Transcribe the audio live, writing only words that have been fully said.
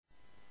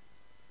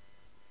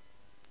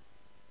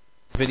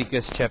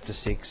Leviticus chapter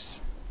 6.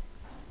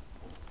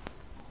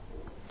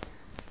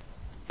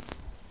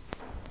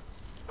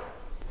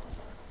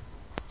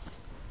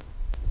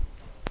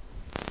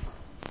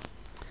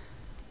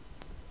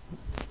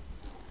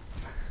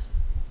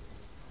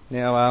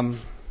 Now,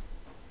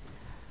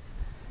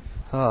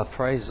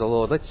 praise the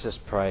Lord. Let's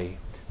just pray.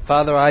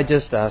 Father, I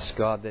just ask,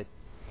 God, that,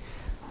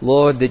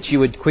 Lord, that you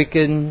would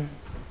quicken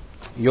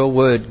your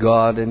word,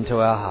 God, into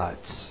our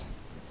hearts.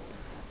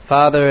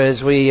 Father,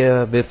 as we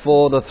are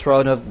before the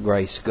throne of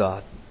grace,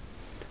 God,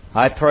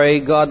 I pray,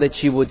 God,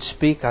 that you would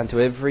speak unto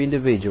every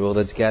individual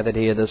that's gathered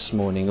here this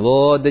morning.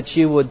 Lord, that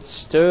you would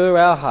stir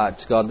our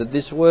hearts, God, that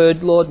this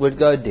word, Lord, would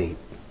go deep.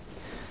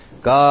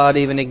 God,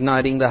 even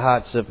igniting the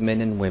hearts of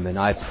men and women.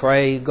 I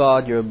pray,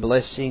 God, your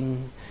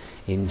blessing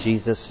in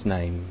Jesus'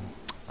 name.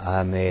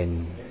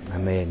 Amen.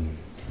 Amen.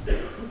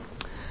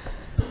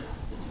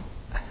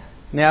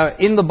 Now,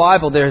 in the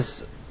Bible,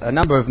 there's a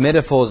number of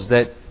metaphors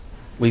that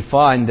we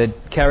find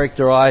that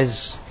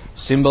characterize,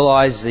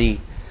 symbolize the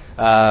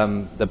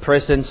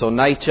presence or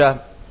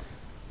nature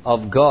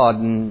of God.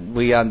 And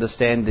we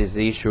understand there's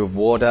the issue of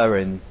water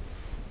and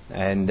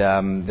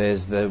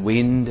there's the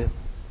wind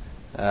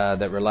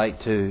that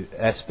relate to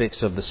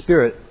aspects of the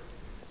Spirit.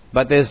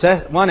 But there's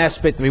one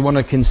aspect we want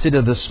to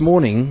consider this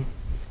morning,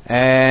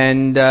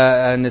 and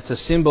it's a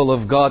symbol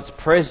of God's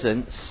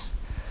presence,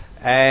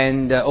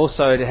 and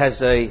also it has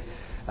an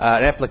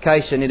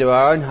application into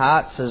our own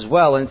hearts as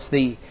well, and it's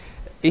the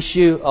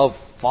issue of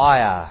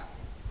fire.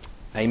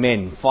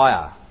 Amen.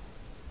 Fire.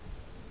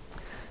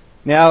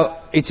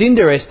 Now, it's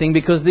interesting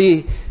because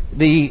the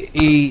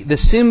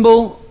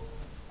symbol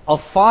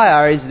of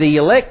fire is the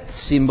elect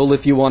symbol,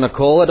 if you want to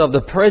call it, of the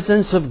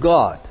presence of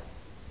God.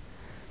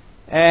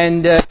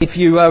 And if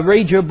you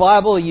read your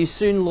Bible, you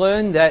soon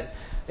learn that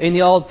in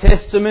the Old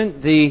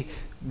Testament, the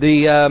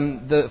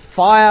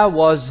fire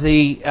was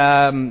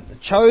the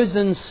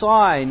chosen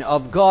sign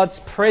of God's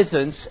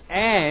presence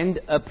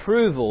and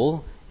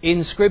approval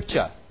in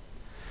Scripture.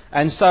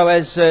 And so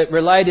as it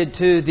related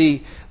to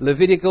the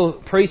Levitical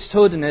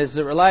priesthood and as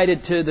it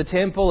related to the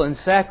temple and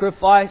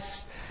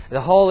sacrifice,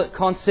 the whole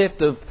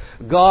concept of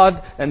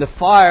God and the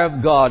fire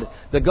of God,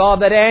 the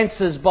God that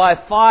answers by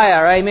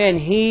fire, amen,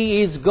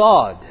 He is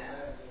God.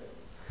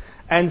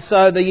 And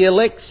so the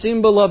elect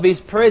symbol of His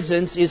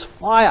presence is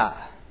fire.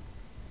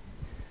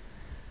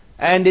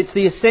 And it's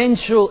the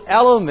essential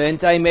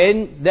element,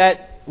 amen,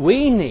 that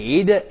we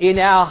need in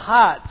our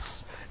hearts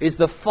is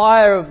the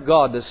fire of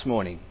God this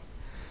morning.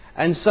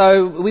 And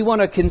so we want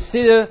to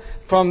consider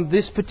from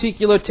this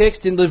particular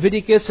text in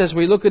Leviticus as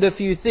we look at a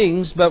few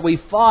things, but we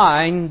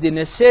find the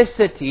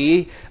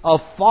necessity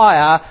of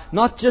fire,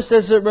 not just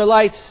as it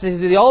relates to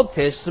the Old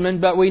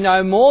Testament, but we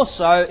know more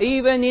so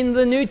even in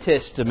the New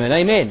Testament.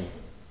 Amen.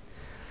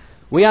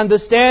 We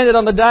understand that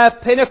on the day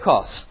of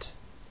Pentecost,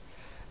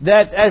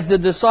 that as the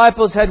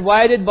disciples had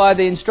waited by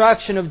the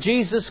instruction of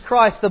Jesus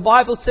Christ, the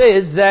Bible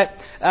says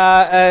that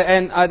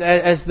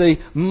as the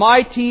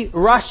mighty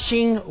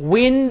rushing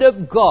wind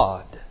of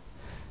God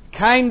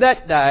came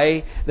that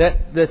day,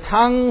 that the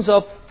tongues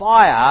of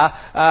fire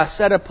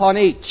sat upon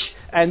each,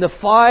 and the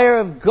fire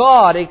of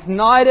God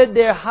ignited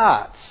their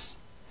hearts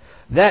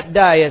that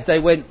day as they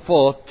went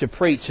forth to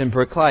preach and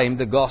proclaim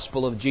the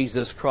gospel of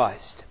Jesus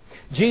Christ.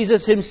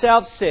 Jesus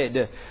Himself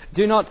said,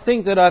 "Do not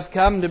think that I've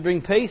come to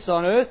bring peace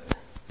on earth."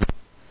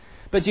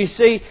 But you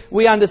see,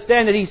 we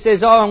understand that He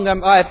says,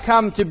 I have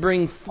come to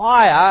bring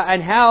fire,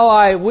 and how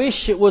I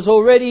wish it was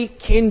already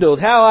kindled,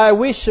 how I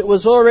wish it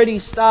was already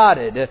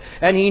started.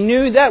 And He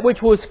knew that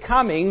which was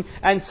coming,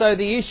 and so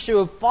the issue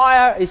of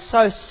fire is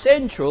so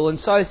central and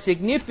so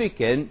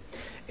significant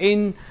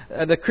in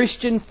the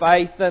Christian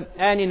faith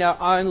and in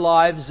our own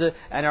lives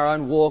and our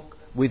own walk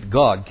with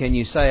God. Can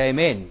you say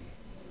amen?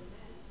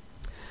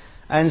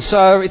 And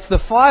so it's the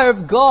fire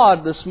of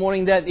God this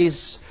morning that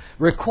is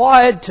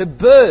required to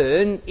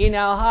burn in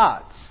our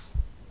hearts.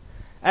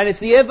 And it's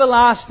the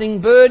everlasting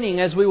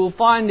burning, as we will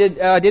find it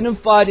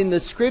identified in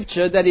the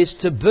Scripture, that is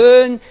to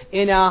burn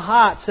in our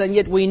hearts. And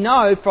yet we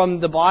know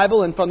from the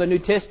Bible and from the New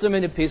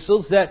Testament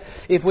epistles that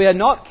if we are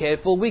not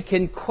careful, we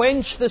can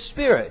quench the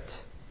Spirit.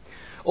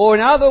 Or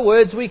in other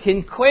words, we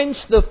can quench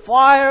the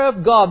fire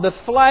of God, the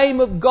flame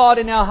of God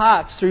in our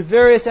hearts through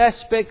various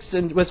aspects,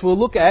 and as we'll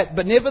look at.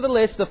 But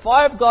nevertheless, the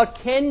fire of God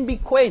can be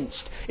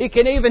quenched. It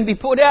can even be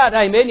put out,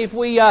 amen, if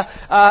we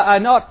are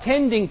not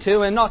tending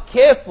to and not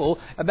careful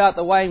about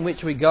the way in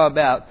which we go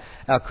about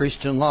our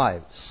Christian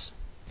lives.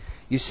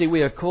 You see,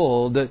 we are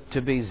called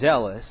to be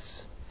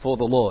zealous for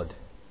the Lord.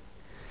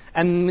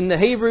 And the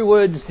Hebrew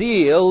word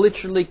zeal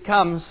literally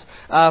comes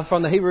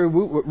from the Hebrew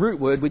root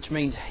word, which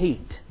means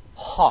heat,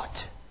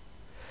 hot.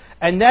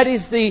 And that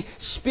is the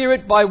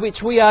spirit by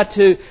which we are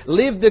to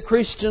live the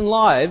Christian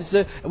lives.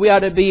 We are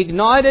to be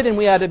ignited and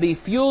we are to be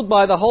fueled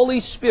by the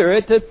Holy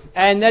Spirit.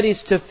 And that is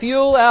to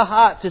fuel our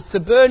hearts. It's to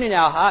burn in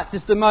our hearts.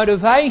 It's the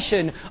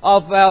motivation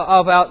of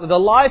the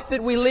life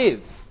that we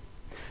live.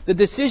 the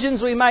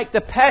decisions we make,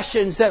 the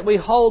passions that we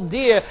hold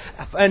dear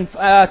and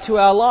to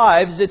our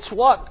lives, it's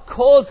what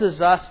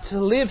causes us to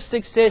live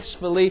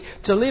successfully,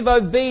 to live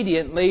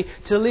obediently,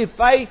 to live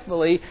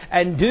faithfully,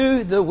 and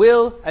do the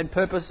will and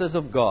purposes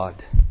of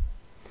God.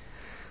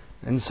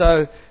 And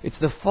so it's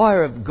the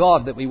fire of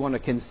God that we want to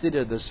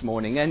consider this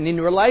morning. And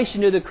in relation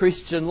to the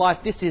Christian life,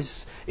 this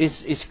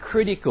is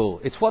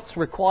critical. It's what's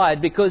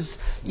required because,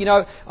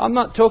 I'm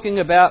not talking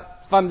about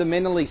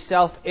fundamentally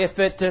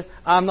self-effort.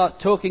 I'm not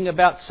talking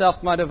about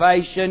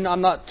self-motivation.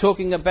 I'm not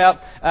talking about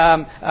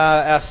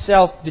our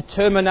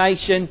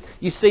self-determination.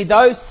 You see,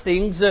 those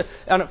things,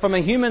 from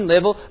a human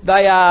level,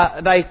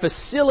 they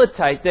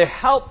facilitate, they're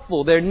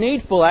helpful, they're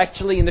needful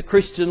actually in the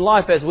Christian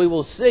life, as we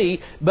will see,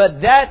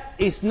 but that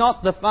is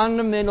not the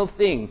fundamental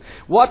thing.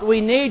 What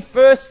we need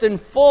first and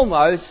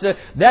foremost,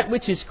 that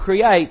which is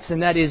creates,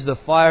 and that is the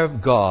fire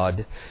of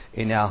God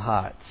in our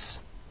hearts.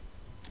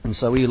 And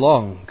so we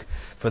long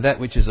for that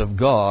which is of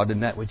God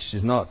and that which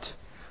is not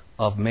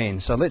of men.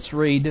 So let's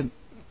read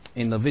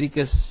in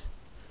Leviticus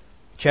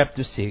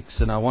chapter 6,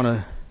 and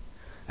we're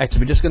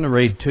just going to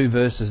read 2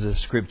 verses of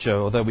Scripture,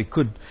 although we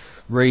could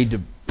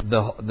read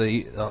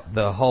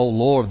the whole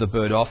law of the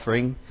burnt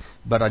offering,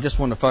 but I just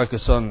want to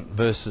focus on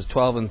verses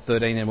 12 and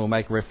 13, and we'll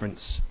make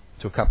reference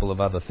to a couple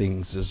of other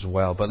things as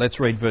well. But let's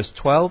read verse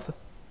 12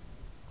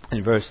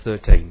 and verse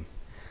 13.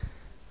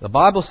 The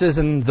Bible says,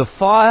 "And the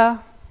fire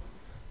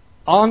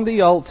on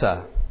the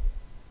altar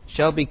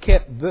shall be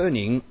kept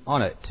burning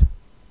on it.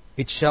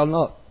 It shall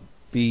not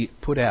be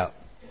put out.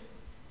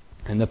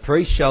 And the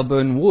priest shall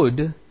burn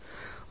wood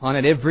on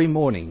it every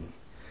morning,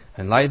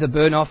 and lay the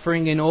burnt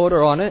offering in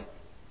order on it,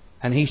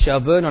 and he shall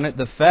burn on it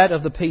the fat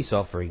of the peace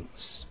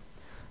offerings.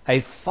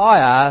 A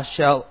fire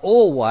shall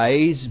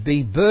always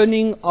be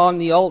burning on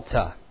the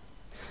altar,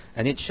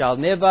 and it shall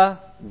never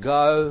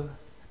go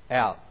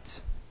out."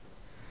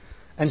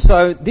 And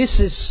so this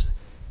is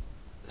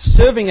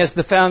serving as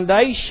the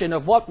foundation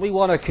of what we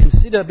want to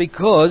consider,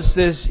 because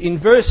there's in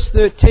verse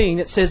 13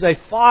 it says, "A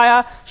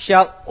fire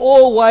shall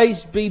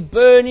always be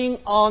burning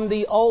on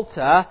the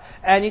altar,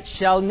 and it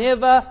shall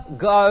never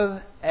go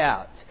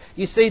out."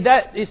 You see,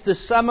 that is to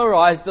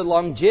summarize the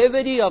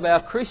longevity of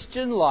our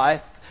Christian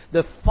life.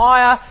 The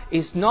fire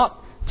is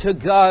not to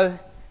go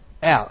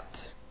out.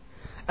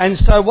 And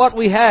so what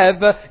we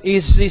have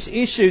is this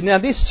issue. Now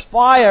this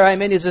fire,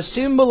 amen, is a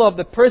symbol of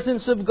the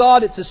presence of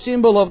God. It's a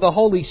symbol of the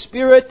Holy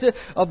Spirit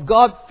of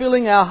God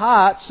filling our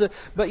hearts.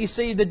 But you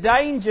see, the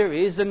danger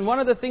is, and one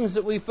of the things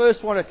that we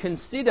first want to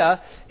consider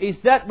is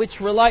that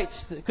which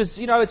relates, because,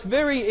 it's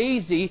very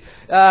easy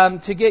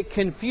to get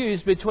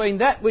confused between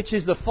that which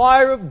is the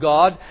fire of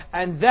God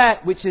and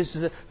that which is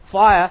the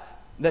fire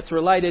that's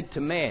related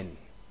to man.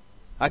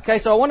 Okay,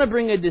 so I want to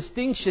bring a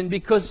distinction,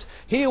 because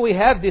here we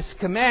have this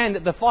command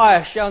that the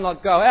fire shall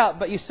not go out.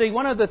 But you see,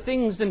 one of the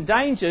things and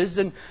dangers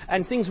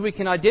and things we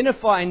can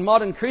identify in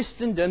modern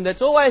Christendom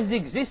that's always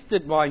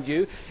existed, mind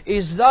you,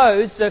 is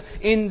those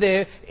in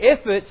their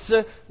efforts,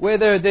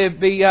 whether they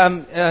be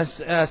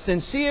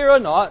sincere or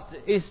not,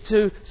 is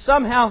to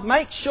somehow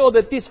make sure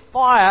that this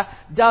fire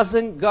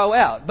doesn't go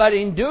out. But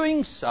in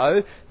doing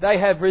so, they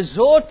have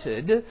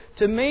resorted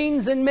to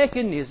means and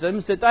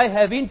mechanisms that they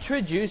have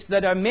introduced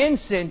that are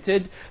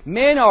men-centered,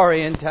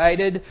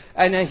 men-orientated,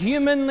 and are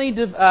humanly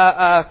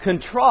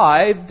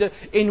contrived,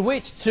 in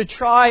which to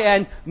try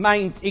and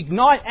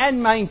ignite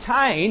and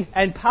maintain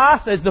and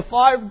pass as the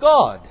fire of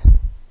God.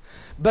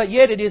 But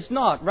yet it is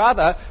not.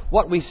 Rather,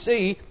 what we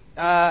see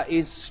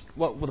is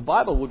what the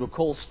Bible would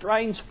call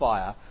strange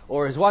fire,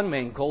 or as one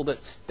man called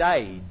it,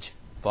 stage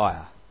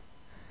fire.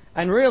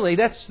 And really,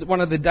 that's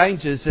one of the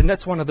dangers, and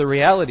that's one of the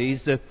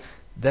realities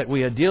that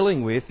we are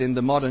dealing with in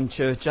the modern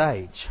church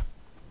age.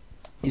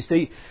 You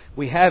see,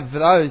 we have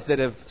those that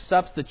have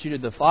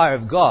substituted the fire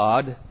of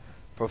God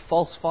for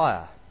false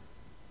fire.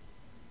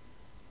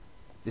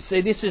 You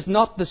see, this is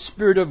not the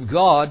Spirit of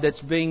God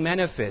that's being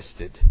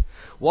manifested.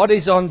 What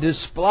is on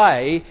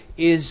display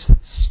is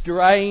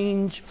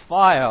strange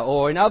fire,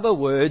 or in other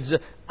words,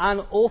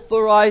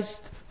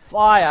 unauthorized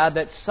fire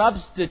that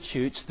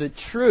substitutes the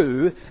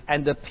true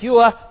and the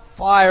pure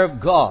fire of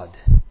God.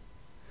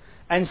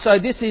 And so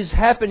this is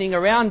happening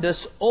around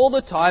us all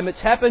the time. It's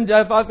happened.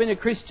 I've been a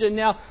Christian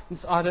now,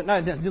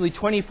 nearly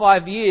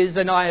 25 years,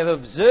 and I have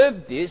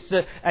observed this,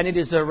 and it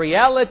is a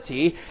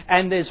reality.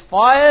 And there's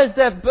fires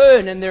that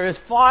burn, and there is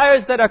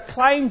fires that are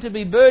claimed to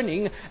be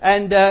burning,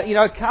 and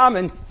come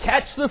and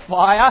catch the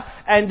fire,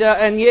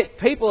 and yet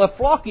people are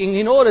flocking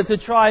in order to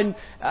try and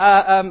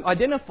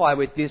identify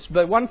with this.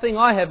 But one thing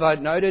I have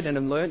noted and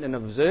have learned and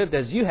observed,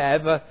 as you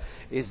have,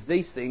 is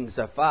these things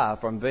are far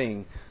from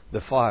being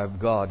the fire of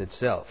God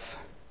itself.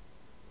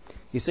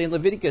 You see, in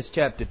Leviticus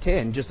chapter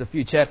 10, just a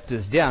few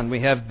chapters down, we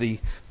have the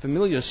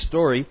familiar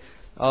story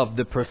of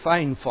the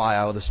profane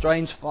fire, or the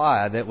strange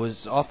fire that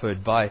was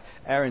offered by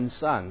Aaron's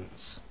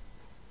sons.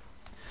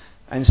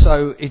 And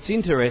so it's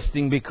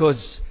interesting,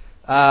 because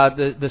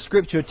the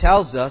Scripture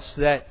tells us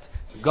that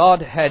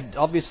God had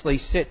obviously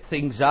set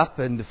things up,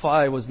 and the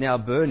fire was now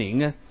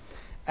burning.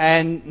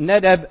 And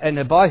Nadab and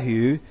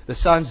Abihu, the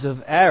sons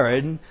of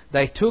Aaron,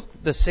 they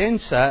took the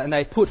censer and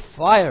they put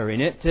fire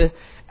in it,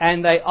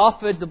 and they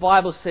offered, the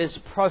Bible says,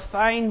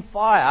 profane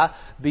fire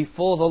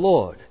before the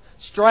Lord.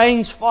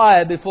 Strange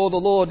fire before the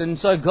Lord. And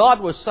so God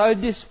was so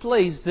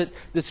displeased that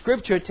the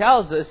Scripture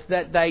tells us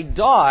that they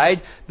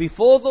died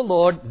before the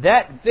Lord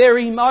that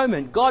very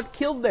moment. God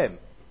killed them.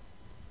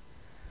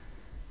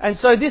 And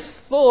so this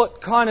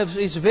thought kind of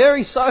is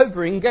very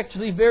sobering,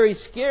 actually very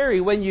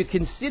scary when you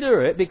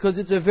consider it, because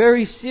it's a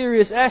very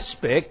serious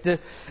aspect.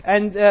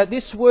 And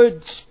this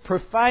word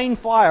profane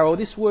fire, or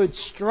this word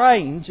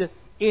strange,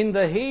 in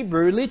the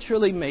Hebrew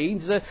literally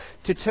means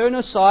to turn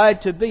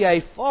aside, to be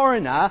a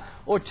foreigner,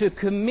 or to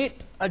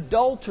commit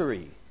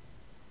adultery.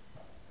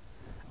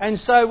 And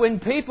so when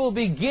people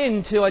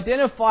begin to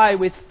identify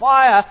with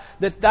fire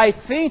that they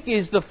think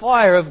is the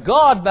fire of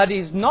God but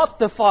is not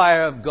the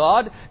fire of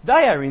God,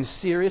 they are in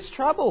serious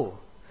trouble.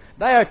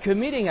 They are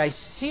committing a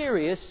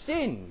serious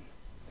sin.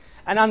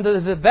 And under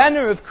the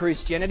banner of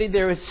Christianity,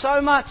 there is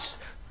so much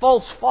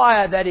false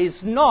fire that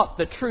is not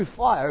the true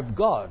fire of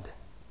God.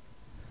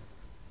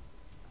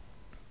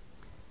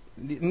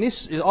 And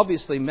this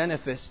obviously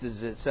manifests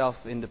itself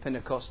in the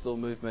Pentecostal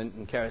movement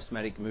and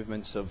charismatic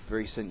movements of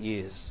recent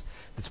years.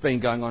 It's been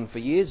going on for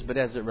years, but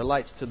as it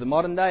relates to the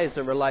modern day, as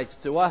it relates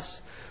to us,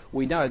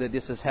 we know that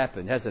this has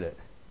happened, hasn't it?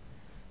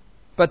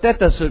 But that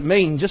doesn't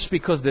mean just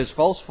because there's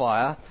false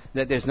fire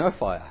that there's no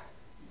fire.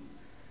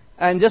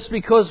 And just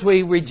because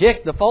we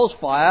reject the false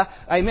fire,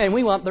 amen,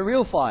 we want the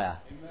real fire.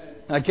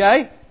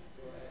 Okay?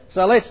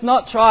 So let's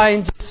not try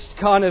and just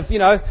kind of,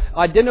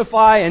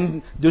 identify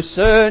and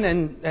discern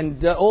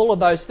and all of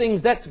those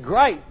things. That's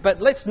great.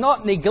 But let's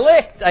not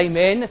neglect,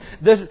 amen,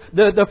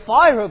 the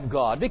fire of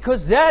God.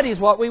 Because that is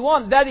what we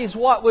want. That is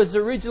what was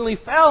originally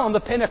found on the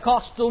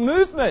Pentecostal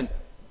movement.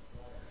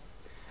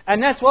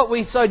 And that's what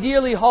we so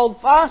dearly hold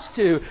fast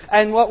to.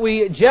 And what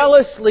we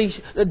jealously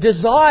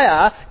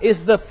desire is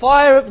the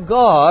fire of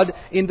God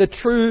in the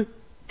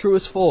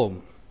truest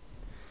form.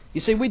 You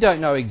see, we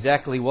don't know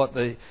exactly what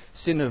the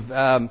sin of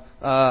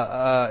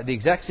the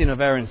exact sin of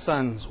Aaron's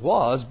sons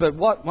was, but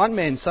what one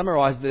man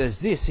summarised it as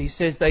this: he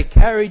says they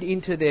carried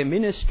into their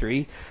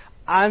ministry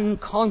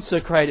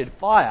unconsecrated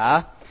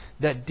fire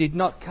that did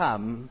not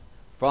come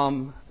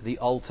from the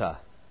altar.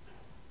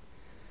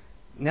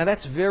 Now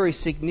that's very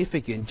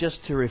significant,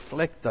 just to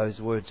reflect those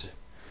words,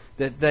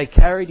 that they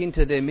carried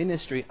into their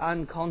ministry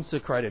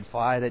unconsecrated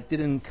fire that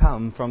didn't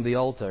come from the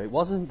altar. It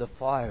wasn't the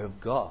fire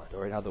of God,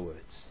 or in other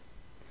words,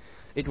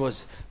 it was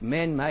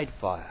man-made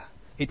fire.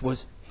 It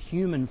was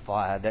human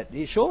fire.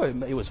 Sure,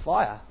 it was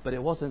fire, but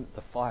it wasn't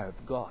the fire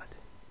of God.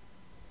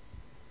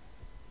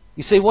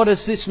 You see, what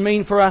does this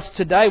mean for us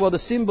today? Well, the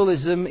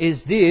symbolism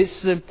is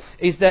this,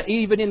 is that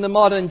even in the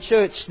modern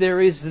church there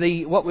is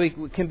what we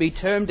can be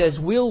termed as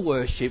will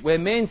worship, where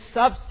men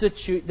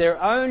substitute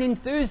their own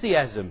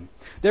enthusiasm,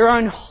 their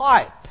own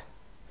hype,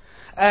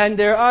 and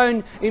their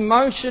own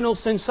emotional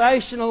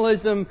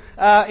sensationalism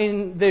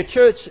in their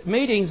church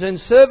meetings and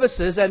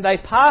services, and they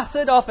pass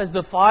it off as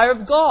the fire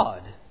of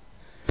God.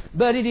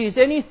 But it is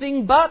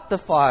anything but the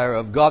fire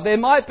of God. There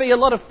might be a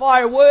lot of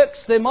fireworks,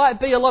 there might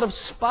be a lot of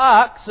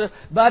sparks,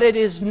 but it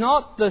is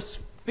not the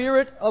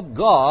Spirit of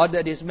God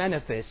that is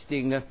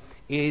manifesting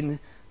in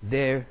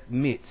their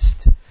midst.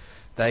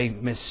 They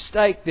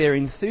mistake their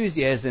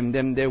enthusiasm,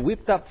 their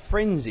whipped up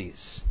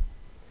frenzies,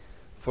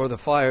 for the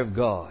fire of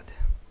God.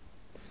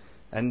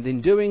 And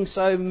in doing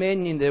so,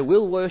 men in their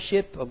will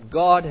worship of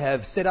God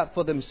have set up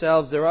for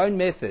themselves their own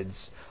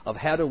methods of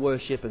how to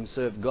worship and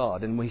serve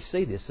God. And we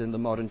see this in the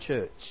modern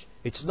church.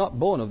 It's not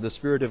born of the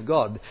Spirit of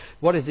God.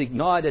 What has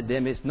ignited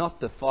them is not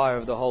the fire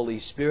of the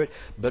Holy Spirit,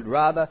 but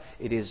rather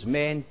it is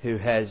man who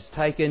has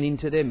taken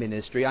into their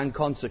ministry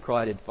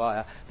unconsecrated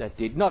fire that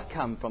did not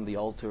come from the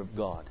altar of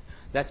God.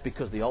 That's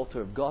because the altar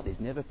of God is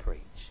never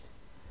preached.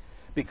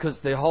 Because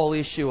the whole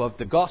issue of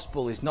the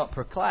gospel is not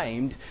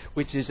proclaimed,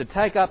 which is to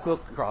take up a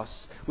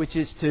cross, which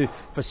is to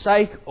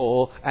forsake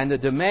all, and the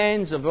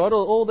demands of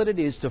all that it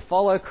is to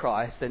follow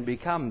Christ and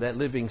become that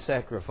living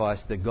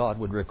sacrifice that God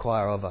would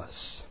require of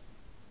us.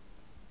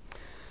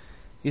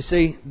 You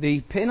see,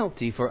 the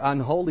penalty for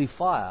unholy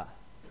fire,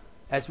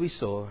 as we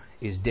saw,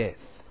 is death.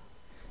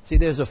 See,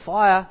 there's a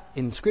fire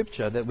in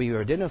Scripture that we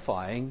are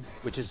identifying,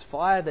 which is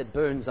fire that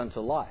burns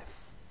unto life.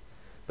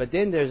 But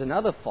then there's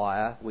another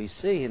fire we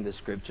see in the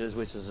Scriptures,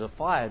 which is a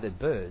fire that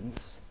burns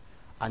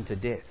unto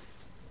death.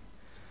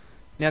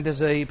 Now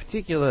there's a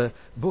particular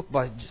book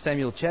by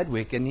Samuel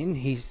Chadwick, and in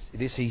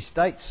he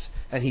states,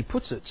 and he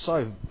puts it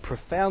so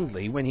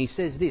profoundly when he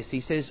says this.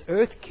 He says,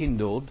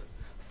 earth-kindled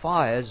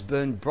fires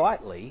burn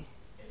brightly,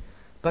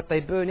 but they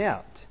burn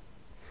out.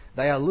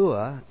 They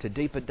allure to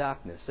deeper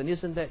darkness. And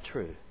isn't that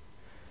true?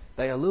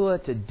 They allure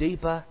to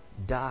deeper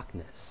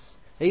darkness.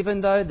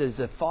 Even though there's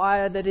a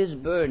fire that is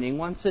burning,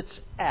 once it's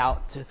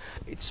out,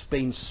 it's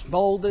been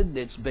smouldered,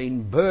 it's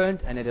been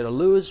burnt, and it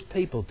allures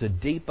people to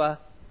deeper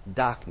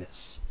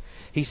darkness.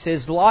 He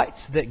says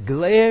lights that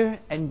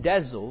glare and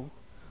dazzle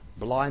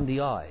blind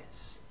the eyes.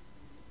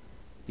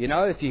 You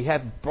know, if you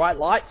have bright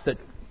lights that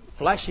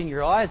flashing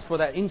your eyes for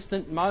that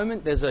instant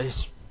moment. There's a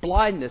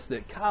blindness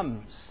that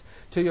comes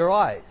to your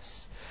eyes.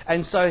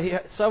 And so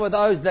are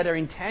those that are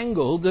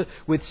entangled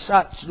with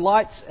such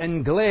lights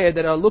and glare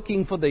that are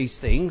looking for these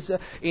things.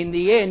 In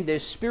the end, their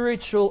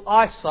spiritual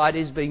eyesight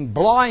is being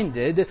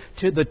blinded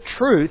to the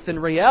truth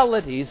and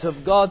realities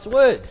of God's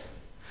Word.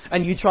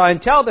 And you try and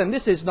tell them,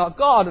 this is not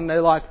God. And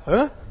they're like,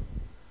 huh?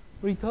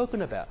 What are you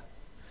talking about?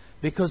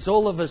 Because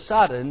all of a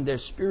sudden, their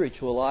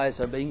spiritual eyes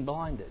are being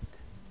blinded.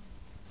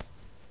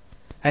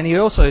 And he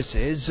also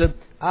says,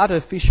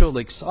 artificial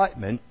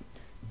excitement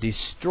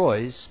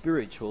destroys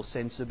spiritual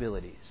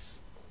sensibilities.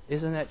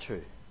 Isn't that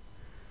true?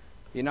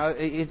 You know,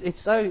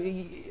 it's so...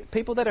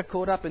 People that are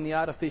caught up in the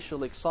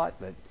artificial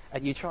excitement,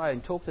 and you try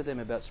and talk to them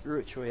about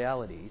spiritual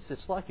realities,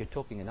 it's like you're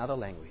talking another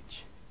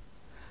language.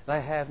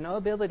 They have no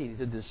ability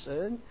to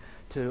discern,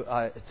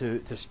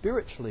 to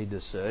spiritually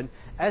discern,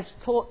 as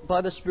taught by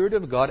the Spirit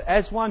of God,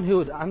 as one who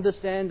would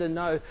understand and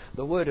know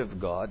the Word of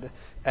God,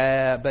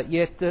 but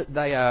yet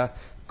they are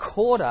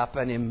caught up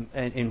and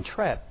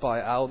entrapped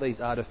by all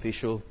these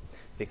artificial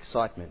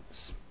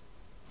excitements.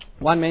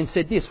 One man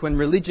said this: when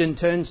religion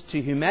turns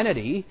to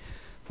humanity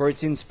for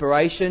its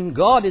inspiration,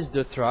 God is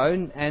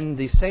dethroned and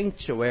the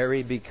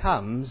sanctuary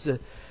becomes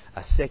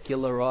a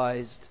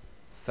secularized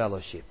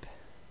fellowship.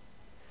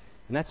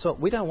 And that's what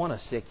we don't want, a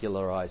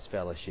secularized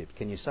fellowship.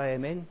 Can you say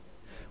amen?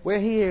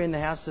 We're here in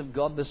the house of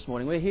God this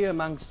morning. We're here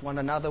amongst one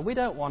another. We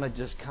don't want to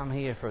just come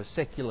here for a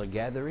secular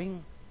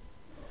gathering.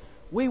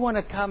 We want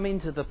to come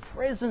into the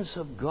presence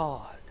of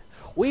God.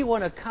 We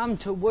want to come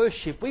to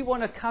worship. We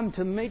want to come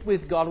to meet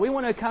with God. We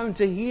want to come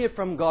to hear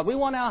from God. We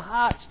want our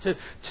hearts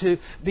to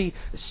be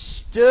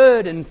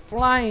stirred and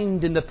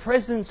flamed in the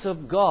presence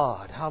of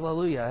God.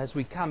 Hallelujah. As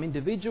we come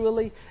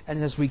individually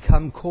and as we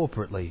come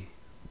corporately.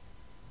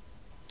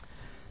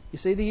 You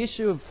see, the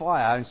issue of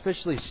fire, and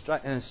especially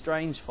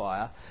strange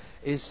fire,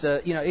 is,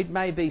 it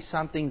may be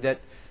something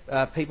that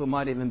people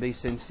might even be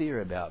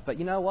sincere about. But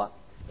you know what?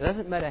 It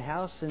doesn't matter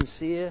how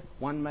sincere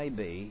one may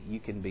be,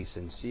 you can be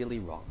sincerely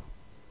wrong.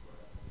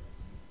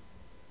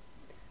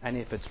 And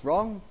if it's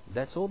wrong,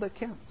 that's all that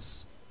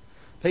counts.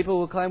 People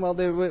will claim, well,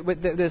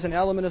 there's an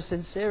element of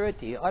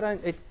sincerity.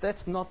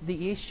 That's not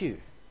the issue.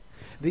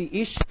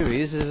 The issue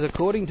is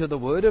according to the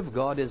Word of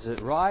God, is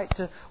it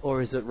right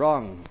or is it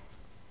wrong?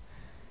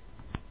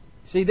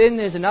 See, then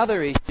there's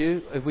another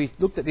issue. If we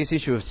looked at this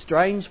issue of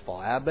strange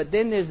fire, but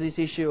then there's this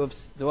issue of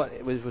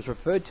what was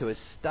referred to as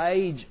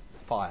stage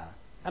fire.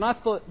 And I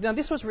thought, now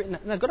this was written,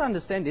 and I've got to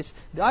understand this.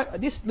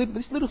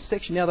 This little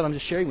section now that I'm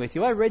just sharing with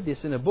you, I read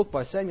this in a book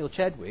by Samuel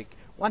Chadwick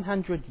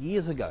 100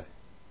 years ago.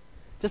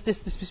 Just this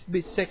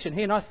section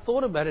here, and I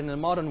thought about it in the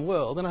modern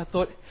world, and I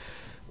thought,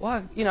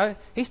 well,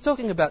 he's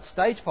talking about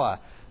stage fire.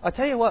 I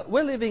tell you what,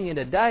 we're living in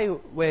a day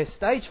where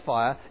stage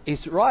fire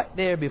is right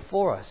there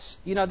before us.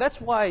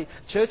 That's why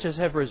churches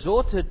have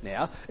resorted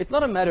now. It's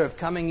not a matter of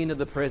coming into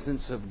the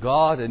presence of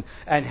God and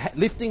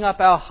lifting up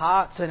our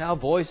hearts and our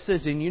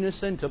voices in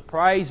unison to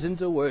praise and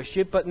to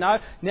worship. But no,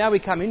 now we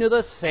come into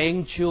the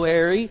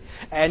sanctuary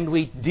and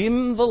we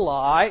dim the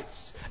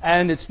lights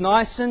and it's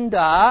nice and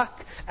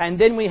dark. And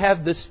then we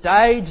have the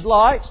stage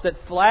lights that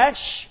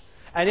flash.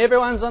 And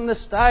everyone's on the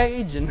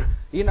stage and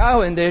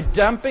they're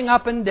jumping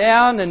up and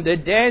down and they're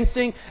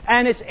dancing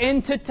and it's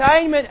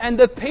entertainment and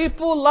the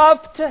people love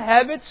to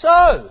have it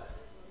so.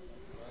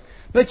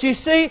 But you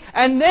see,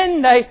 and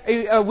then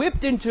they are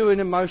whipped into an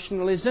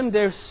emotionalism.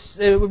 They're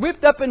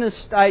whipped up in a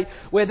state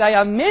where they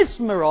are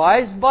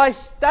mesmerized by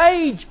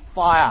stage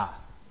fire.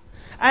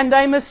 And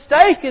they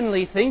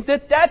mistakenly think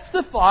that that's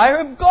the fire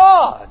of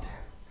God.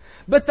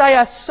 But they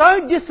are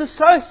so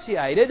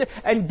disassociated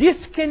and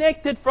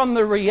disconnected from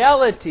the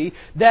reality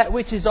that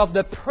which is of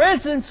the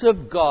presence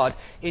of God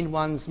in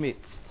one's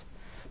midst.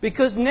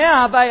 Because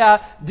now they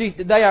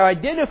are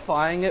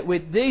identifying it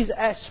with these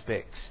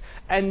aspects.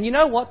 And you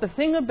know what? The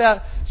thing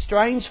about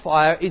strange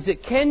fire is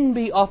it can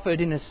be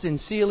offered in a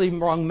sincerely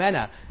wrong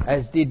manner,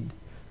 as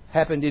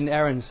happened in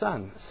Aaron's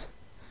sons.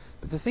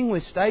 But the thing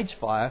with stage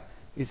fire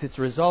is it's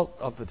a result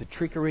of the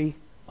trickery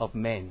of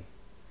men.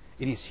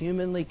 It is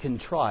humanly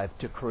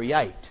contrived to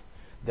create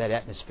that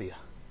atmosphere.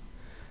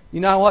 You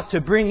know what? To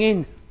bring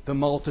in the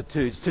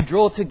multitudes, to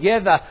draw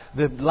together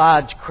the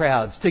large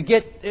crowds, to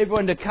get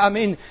everyone to come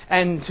in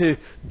and to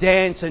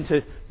dance and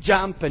to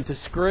jump and to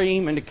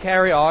scream and to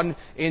carry on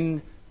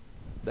in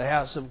the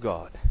house of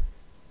God.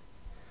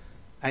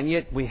 And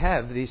yet we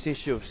have this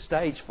issue of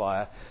stage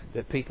fire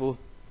that people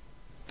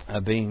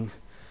are being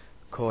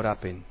caught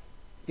up in.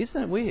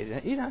 Isn't it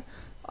weird?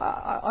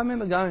 I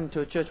remember going to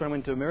a church when I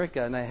went to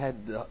America and they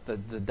had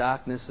the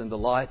darkness and the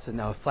lights and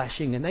they were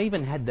flashing and they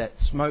even had that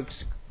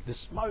the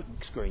smoke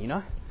screen,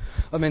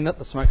 I mean, not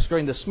the smoke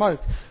screen, the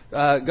smoke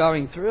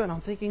going through, and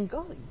I'm thinking,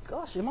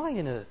 gosh, am I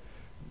in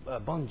a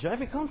Bon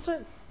Jovi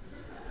concert?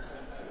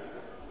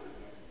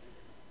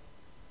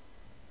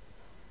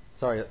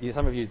 Sorry,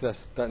 some of you just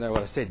don't know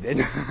what I said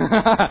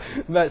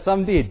then, but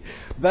some did.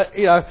 But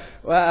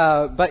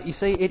but you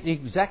see, it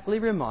exactly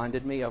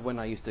reminded me of when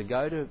I used to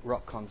go to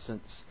rock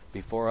concerts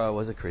before I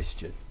was a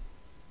Christian.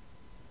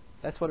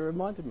 That's what it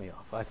reminded me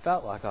of. I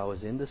felt like I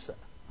was in the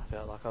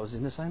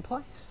same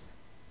place.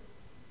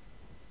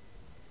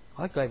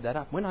 I gave that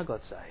up when I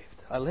got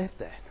saved. I left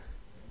that.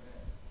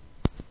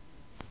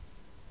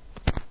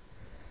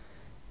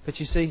 But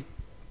you see,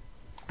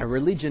 a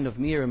religion of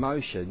mere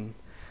emotion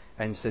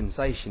and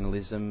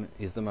sensationalism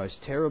is the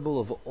most terrible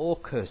of all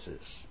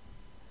curses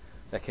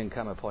that can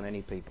come upon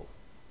any people.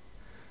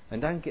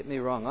 And don't get me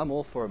wrong, I'm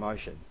all for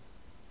emotion.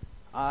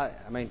 I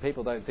mean,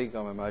 people don't think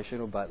I'm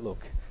emotional, but look,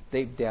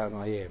 deep down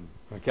I am.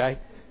 Okay?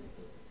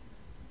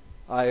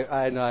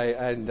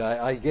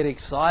 I get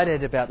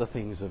excited about the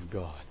things of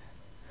God.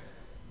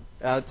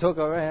 I took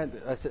around.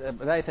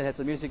 Nathan had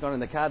some music on in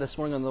the car this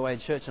morning on the way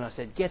to church, and I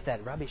said, "Get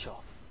that rubbish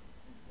off.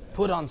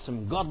 Put on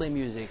some godly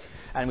music."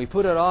 And we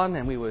put it on,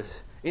 and we were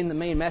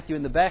me and Matthew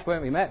in the back,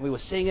 weren't we, Matt? We were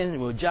singing,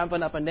 and we were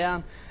jumping up and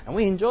down, and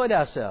we enjoyed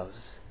ourselves.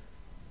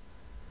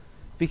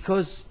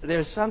 Because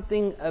there's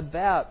something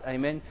about,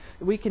 amen,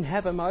 we can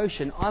have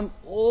emotion. I'm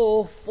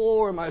all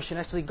for emotion.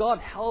 Actually, God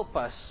help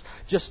us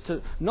just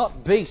to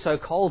not be so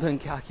cold and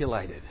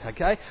calculated,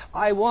 okay?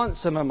 I want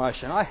some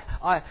emotion.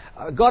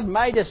 God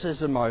made us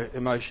as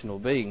emotional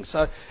beings.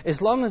 So as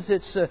long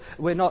as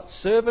we're not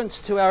servants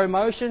to our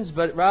emotions,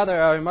 but rather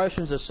our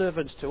emotions are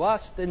servants to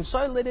us, then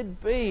so let it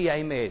be,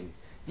 amen.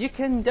 You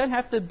don't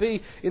have to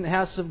be in the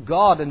house of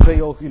God and be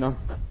all,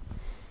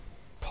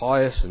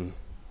 pious and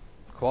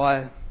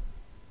quiet.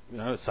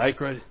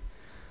 Sacred.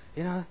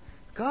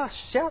 Gosh,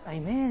 shout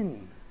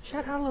amen.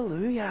 Shout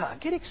hallelujah.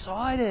 Get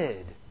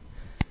excited.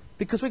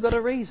 Because we've got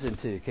a reason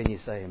to. Can you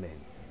say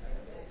amen?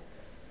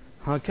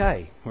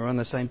 Okay, we're on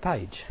the same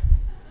page.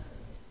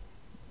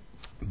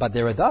 But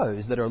there are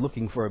those that are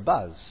looking for a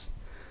buzz.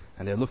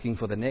 And they're looking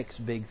for the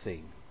next big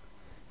thing.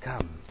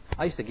 Come.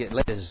 I used to get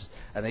letters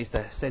and they used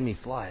to send me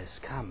flyers.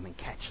 Come and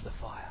catch the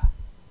fire.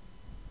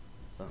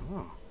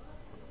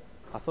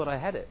 I thought I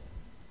had it.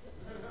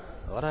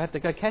 What do I have to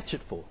go catch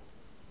it for?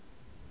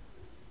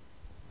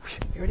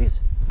 Here it is.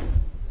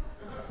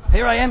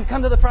 Here I am.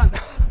 Come to the front.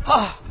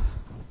 But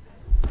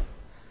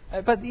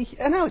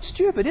I know it's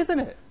stupid, isn't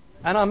it?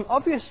 And I'm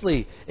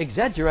obviously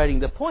exaggerating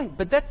the point,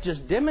 but that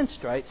just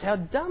demonstrates how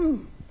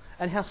dumb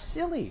and how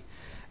silly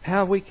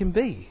how we can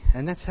be.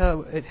 And that's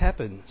how it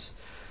happens.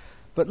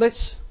 But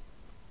let's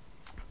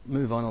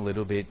move on a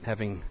little bit,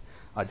 having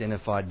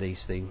identified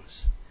these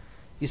things.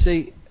 You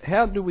see,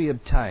 how do we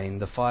obtain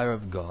the fire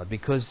of God?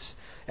 Because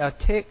our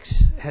text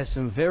has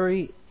some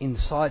very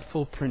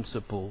insightful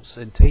principles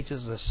and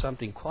teaches us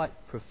something quite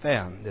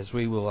profound, as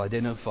we will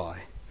identify.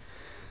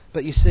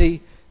 But you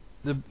see,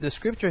 the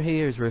scripture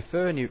here is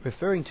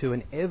referring to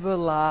an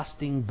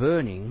everlasting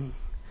burning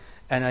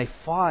and a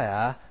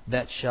fire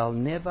that shall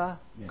never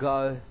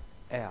go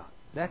out.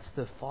 That's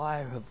the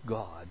fire of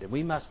God. And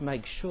we must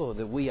make sure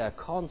that we are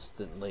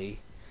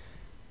constantly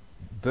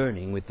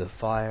burning with the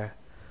fire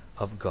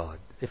of God.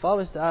 If I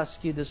was to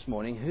ask you this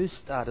morning, who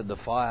started the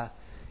fire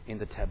in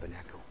the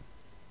tabernacle?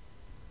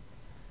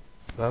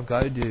 Well,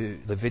 go to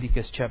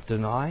Leviticus chapter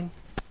 9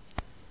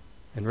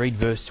 and read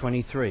verse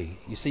 23.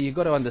 You see, you've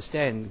got to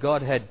understand,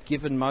 God had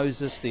given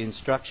Moses the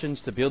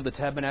instructions to build the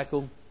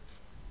tabernacle.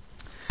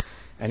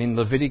 And in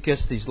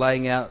Leviticus, he's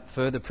laying out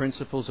further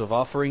principles of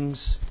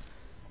offerings.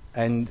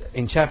 And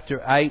in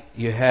chapter 8,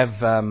 you have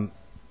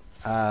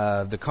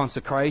the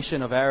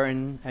consecration of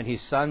Aaron and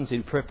his sons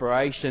in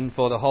preparation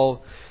for the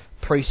whole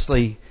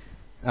priestly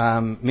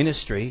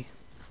ministry.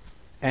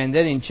 And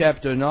then in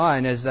chapter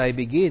 9, as they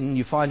begin,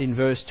 you find in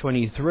verse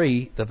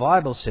 23, the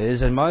Bible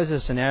says, "And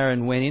Moses and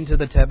Aaron went into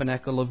the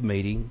tabernacle of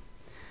meeting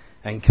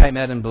and came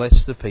out and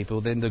blessed the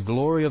people. Then the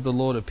glory of the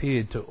Lord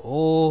appeared to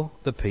all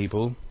the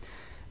people,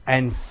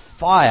 and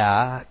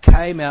fire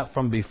came out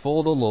from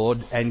before the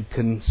Lord and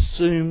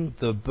consumed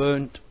the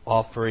burnt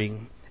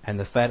offering and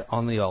the fat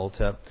on the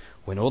altar.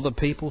 When all the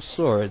people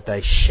saw it, they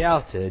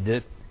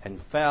shouted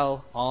and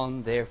fell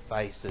on their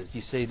faces."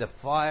 You see, the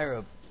fire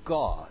of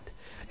God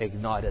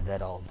ignited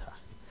that altar.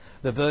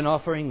 The burnt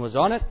offering was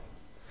on it.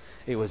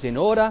 It was in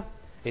order.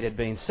 It had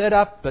been set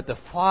up, but the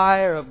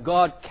fire of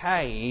God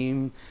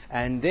came,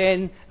 and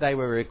then they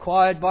were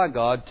required by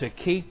God to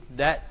keep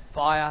that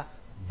fire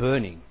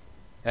burning.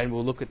 And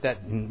we'll look at that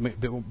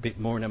a bit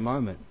more in a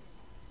moment.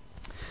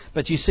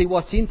 But you see,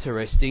 what's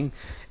interesting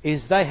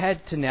is they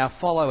had to now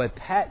follow a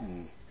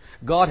pattern.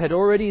 God had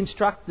already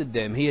instructed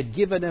them. He had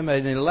given them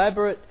an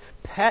elaborate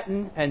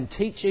pattern and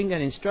teaching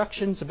and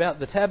instructions about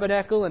the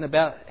tabernacle and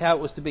about how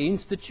it was to be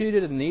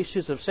instituted and the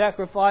issues of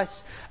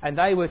sacrifice. And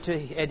they were to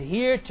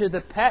adhere to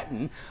the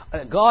pattern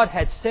that God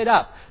had set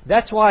up.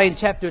 That's why in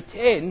chapter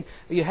 10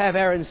 you have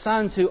Aaron's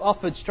sons who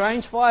offered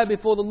strange fire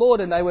before the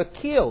Lord and they were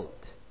killed.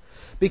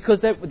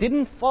 Because that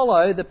didn't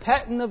follow the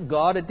pattern of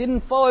God. It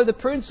didn't follow the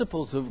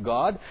principles of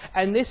God.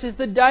 And this is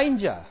the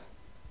danger.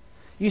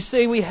 You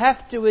see, we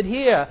have to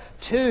adhere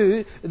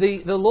to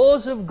the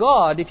laws of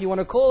God, if you want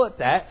to call it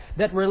that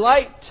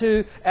relate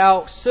to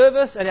our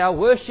service and our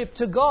worship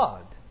to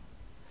God.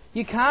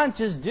 You can't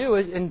just do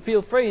it and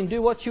feel free and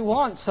do what you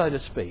want, so to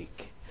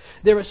speak.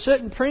 there are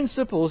certain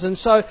principles, and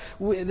so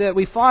that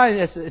we find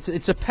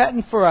it's a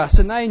pattern for us,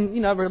 and they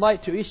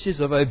relate to issues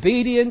of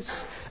obedience,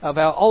 of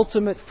our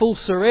ultimate full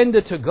surrender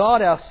to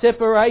God, our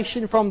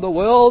separation from the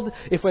world,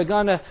 if we're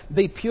going to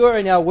be pure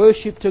in our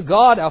worship to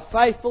God, our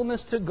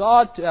faithfulness to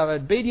God, to our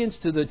obedience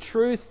to the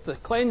truth, the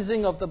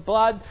cleansing of the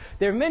blood.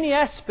 There are many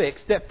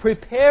aspects that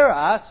prepare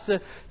us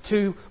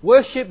to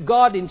worship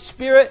God in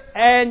spirit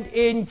and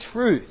in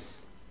truth.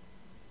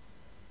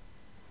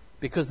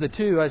 Because the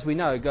two, as we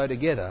know, go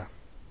together.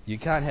 You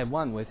can't have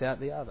one without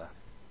the other.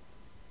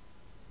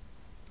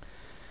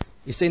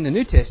 You see, in the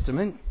New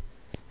Testament,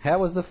 how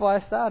was the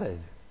fire started?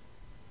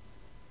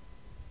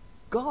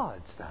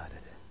 God started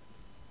it.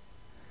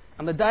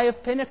 On the day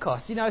of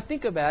Pentecost,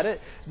 think about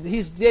it.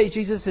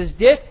 Jesus'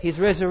 death, His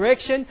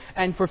resurrection,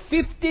 and for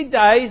 50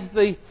 days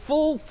the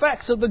full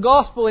facts of the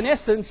gospel, in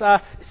essence,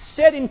 are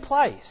set in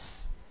place.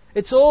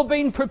 It's all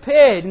been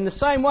prepared in the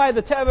same way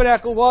the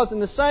tabernacle was,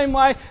 in the same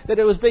way that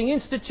it was being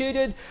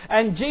instituted.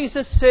 And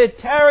Jesus said,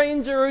 "Tarry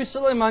in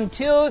Jerusalem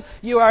until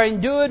you are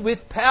endued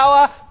with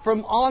power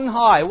from on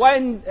high."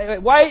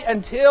 Wait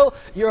until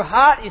your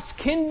heart is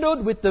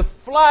kindled with the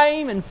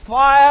flame and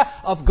fire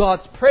of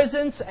God's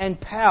presence and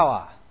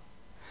power.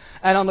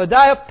 And on the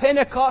day of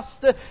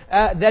Pentecost,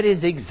 that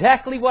is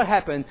exactly what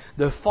happened.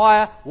 The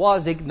fire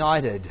was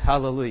ignited.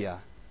 Hallelujah.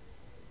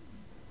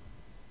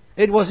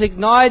 It was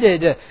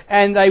ignited,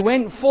 and they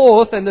went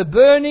forth, and the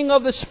burning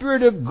of the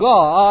Spirit of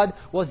God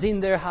was in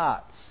their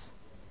hearts.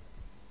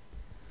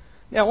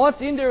 Now, what's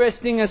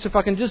interesting is, if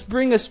I can just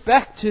bring us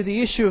back to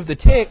the issue of the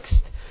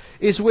text,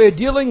 is we're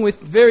dealing with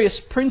various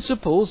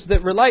principles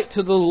that relate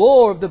to the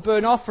law of the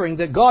burnt offering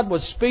that God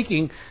was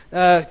speaking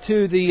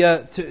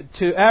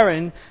to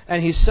Aaron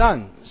and his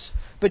sons.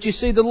 But you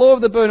see, the law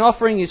of the burnt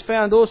offering is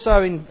found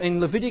also in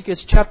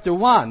Leviticus chapter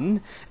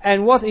 1.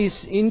 And what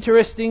is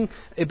interesting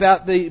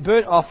about the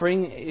burnt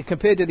offering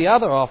compared to the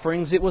other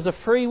offerings, it was a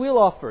free will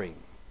offering.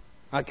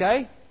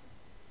 Okay?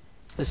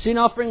 The sin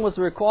offering was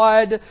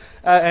required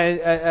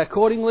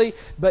accordingly,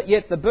 but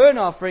yet the burnt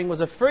offering was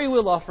a free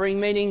will offering,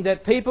 meaning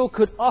that people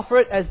could offer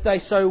it as they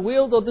so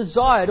willed or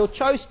desired or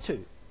chose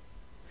to.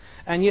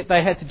 And yet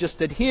they had to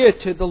just adhere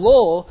to the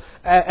law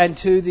and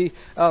to the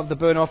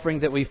burnt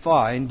offering that we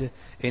find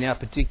in our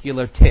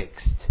particular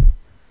text.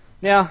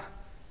 Now,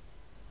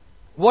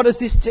 what does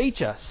this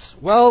teach us?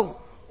 Well,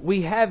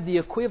 we have the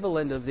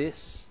equivalent of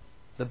this,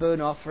 the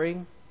burnt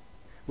offering,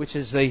 which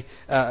is a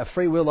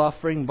free will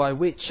offering by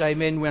which,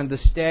 amen, we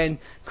understand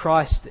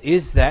Christ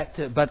is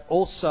that, but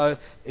also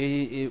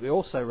it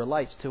also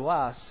relates to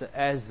us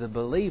as the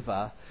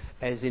believer,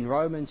 as in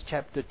Romans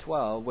chapter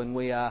 12, when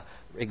we are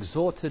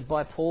exhorted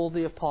by Paul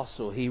the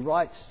Apostle. He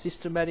writes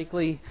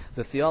systematically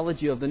the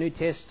theology of the New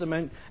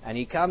Testament, and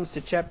he comes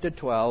to chapter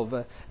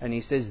 12, and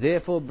he says,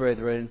 "Therefore,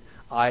 brethren,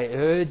 I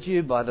urge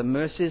you by the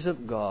mercies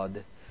of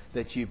God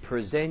that you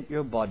present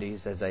your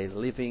bodies as a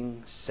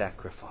living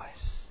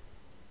sacrifice,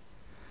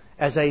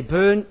 as a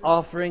burnt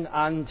offering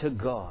unto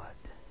God."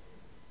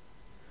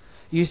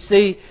 You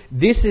see,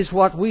 this is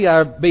what we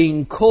are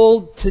being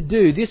called to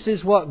do. This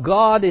is what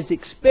God is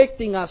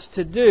expecting us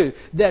to do.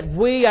 That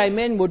we,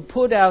 amen, would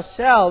put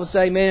ourselves,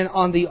 amen,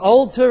 on the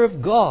altar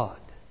of God,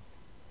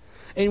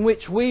 in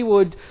which we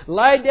would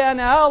lay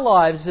down our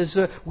lives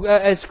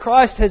as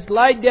Christ has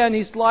laid down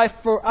His life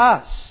for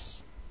us.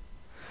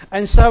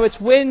 And so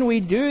it's when we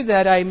do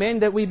that,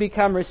 amen, that we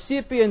become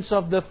recipients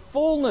of the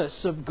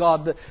fullness of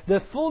God, the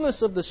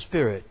fullness of the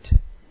Spirit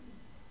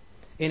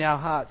in our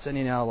hearts and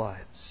in our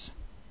lives.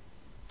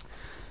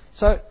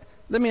 So,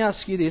 let me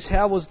ask you this.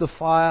 How was the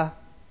fire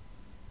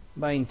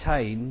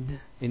maintained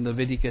in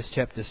Leviticus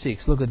chapter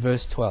 6? Look at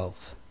verse 12.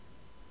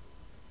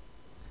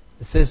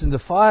 It says, "And the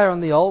fire on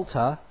the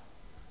altar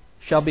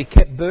shall be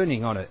kept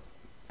burning on it,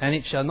 and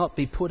it shall not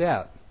be put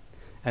out.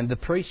 And the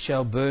priest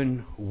shall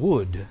burn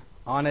wood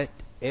on it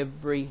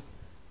every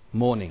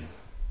morning,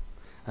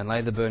 and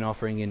lay the burnt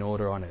offering in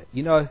order on it."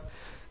 You know,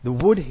 the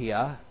wood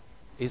here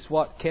is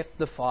what kept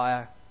the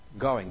fire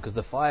going, because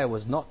the fire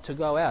was not to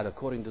go out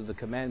according to the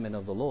commandment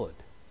of the Lord.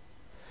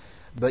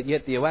 But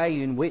yet the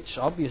way in which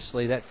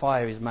obviously that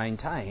fire is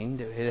maintained,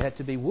 it had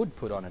to be wood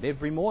put on it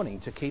every morning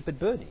to keep it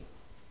burning.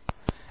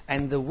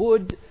 And the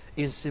wood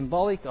is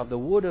symbolic of the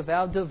wood of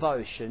our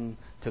devotion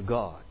to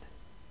God,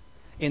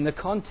 in the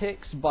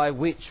context by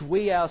which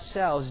we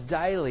ourselves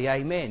daily,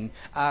 amen,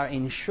 are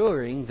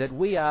ensuring that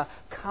we are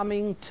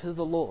coming to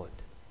the Lord.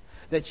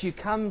 That you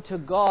come to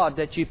God,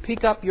 that you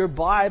pick up your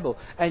Bible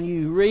and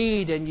you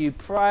read and you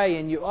pray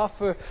and you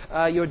offer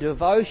your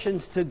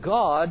devotions to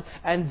God,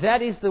 and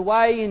that is the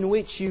way in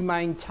which you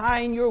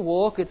maintain your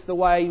walk. It's the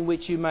way in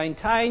which you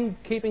maintain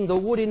keeping the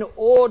wood in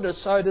order,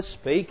 so to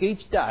speak,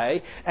 each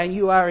day, and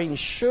you are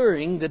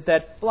ensuring that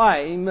that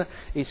flame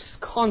is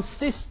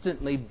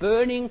consistently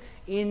burning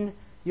in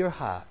your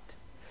heart.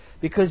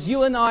 Because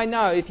you and I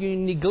know if you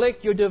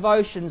neglect your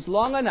devotions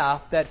long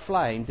enough, that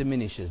flame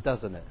diminishes,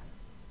 doesn't it?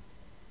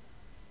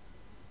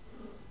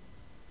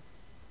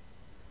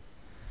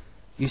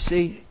 You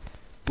see,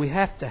 we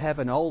have to have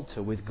an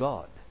altar with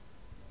God.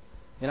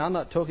 And I'm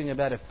not talking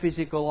about a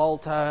physical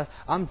altar.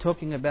 I'm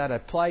talking about a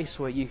place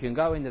where you can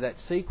go into that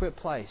secret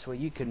place where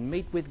you can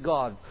meet with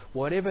God,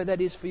 whatever that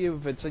is for you.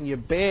 If it's in your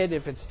bed,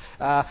 if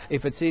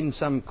it's in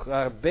some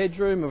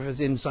bedroom, if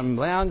it's in some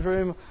lounge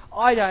room,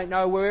 I don't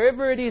know,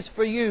 wherever it is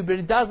for you, but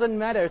it doesn't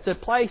matter. It's a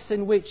place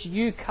in which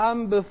you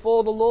come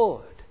before the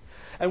Lord.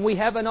 And we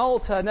have an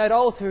altar, and that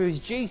altar is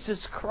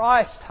Jesus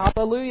Christ.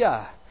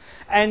 Hallelujah.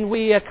 And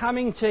we are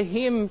coming to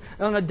Him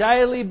on a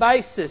daily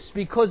basis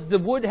because the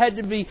wood had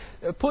to be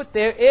put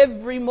there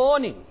every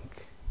morning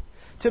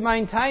to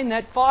maintain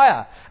that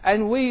fire.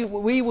 And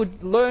we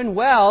would learn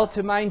well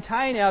to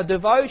maintain our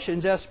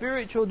devotions, our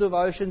spiritual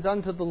devotions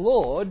unto the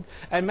Lord,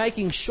 and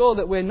making sure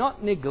that we're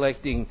not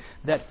neglecting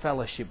that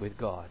fellowship with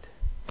God.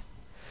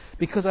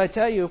 Because I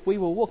tell you, if we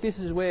will walk, this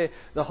is where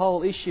the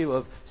whole issue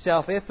of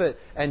self-effort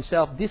and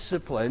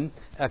self-discipline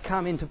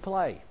come into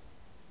play.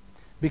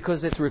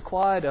 Because it's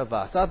required of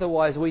us.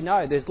 Otherwise, we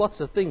know there's lots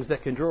of things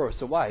that can draw us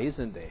away,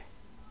 isn't there?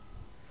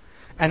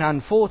 And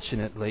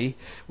unfortunately,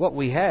 what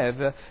we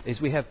have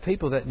is we have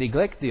people that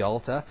neglect the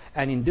altar,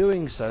 and in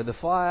doing so, the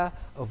fire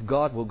of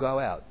God will go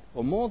out.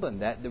 Or more than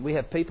that, we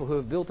have people who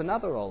have built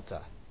another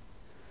altar.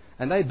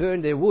 And they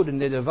burn their wood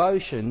and their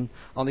devotion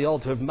on the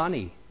altar of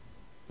money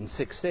and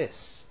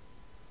success.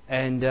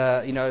 And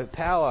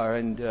power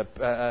and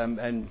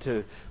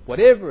to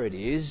whatever it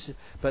is,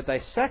 but they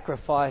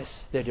sacrifice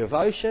their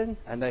devotion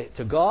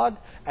to God,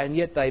 and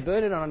yet they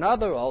burn it on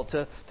another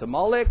altar to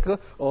Molech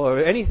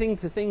or anything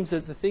to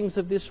the things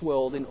of this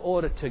world in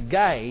order to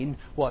gain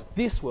what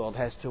this world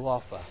has to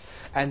offer,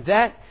 and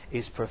that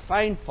is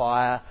profane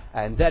fire,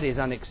 and that is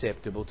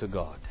unacceptable to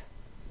God.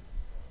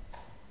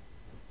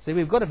 See,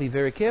 we've got to be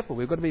very careful.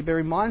 We've got to be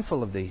very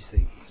mindful of these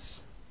things.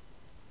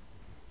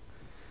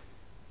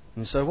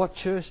 And so what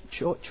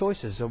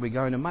choices are we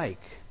going to make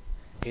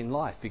in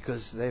life?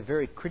 Because they're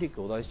very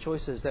critical. Those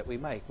choices that we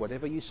make,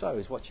 whatever you sow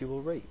is what you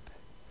will reap.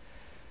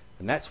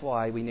 And that's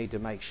why we need to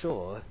make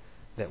sure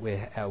that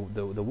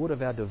the wood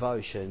of our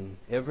devotion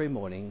every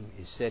morning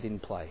is set in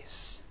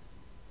place.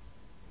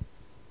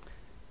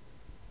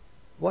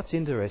 What's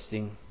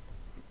interesting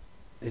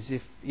is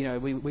if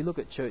we look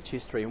at church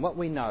history, and what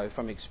we know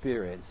from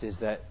experience is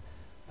that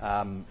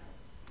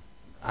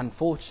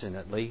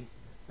unfortunately,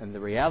 and the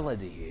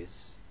reality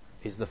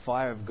is the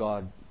fire of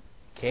God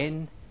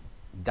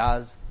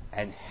does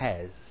and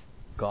has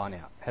gone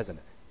out, hasn't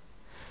it?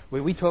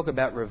 When we talk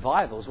about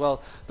revivals,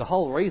 well, the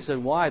whole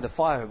reason why the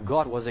fire of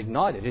God was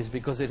ignited is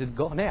because it had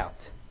gone out.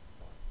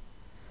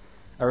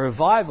 A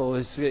revival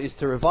is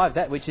to revive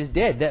that which is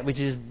dead, that which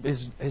is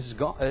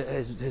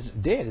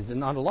dead, is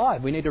not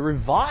alive. We need to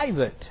revive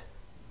it.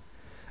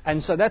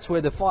 And so that's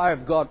where the fire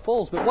of God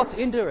falls. But what's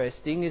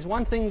interesting is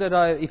one thing that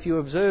if you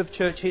observe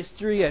church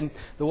history and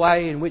the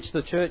way in which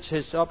the church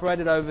has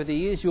operated over the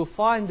years, you'll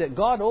find that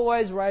God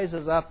always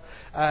raises up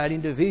an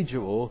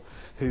individual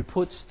who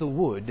puts the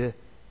wood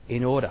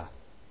in order.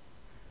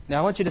 Now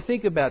I want you to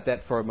think about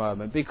that for a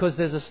moment, because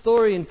there's a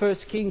story in 1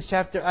 Kings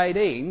chapter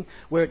 18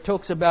 where it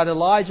talks about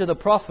Elijah the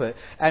prophet,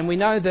 and we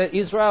know that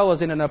Israel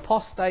was in an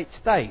apostate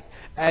state,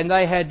 and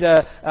they had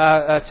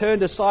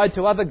turned aside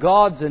to other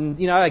gods,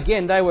 and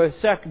again they were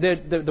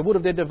the wood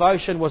of their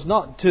devotion was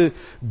not to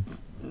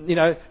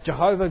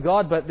Jehovah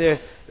God, but the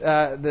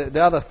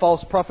other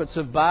false prophets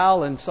of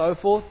Baal and so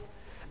forth.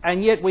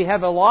 And yet we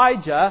have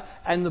Elijah,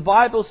 and the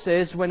Bible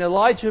says when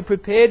Elijah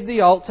prepared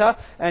the altar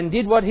and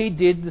did what he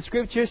did, the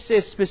Scripture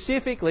says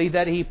specifically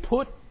that he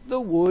put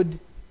the wood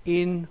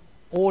in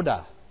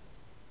order.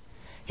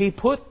 He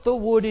put the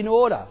wood in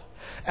order.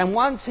 And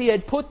once he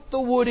had put the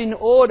wood in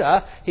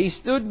order, he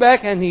stood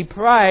back and he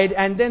prayed,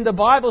 and then the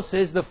Bible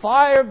says the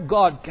fire of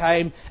God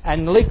came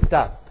and licked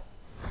up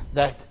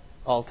that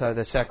altar,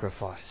 the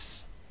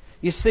sacrifice.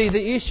 You see,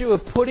 the issue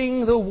of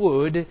putting the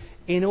wood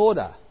in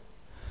order.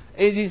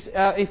 It is.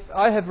 If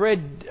I have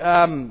read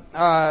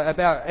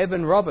about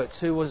Evan Roberts,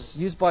 who was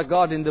used by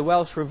God in the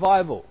Welsh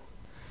revival,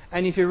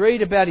 and if you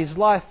read about his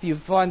life, you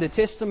find the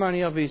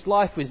testimony of his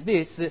life was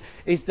this: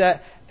 is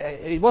that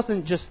it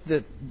wasn't just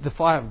that the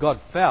fire of God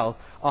fell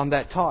on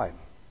that time,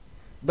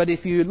 but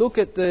if you look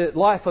at the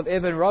life of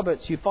Evan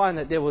Roberts, you find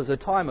that there was a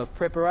time of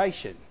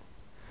preparation,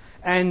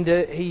 and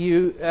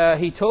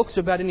he talks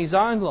about in his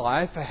own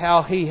life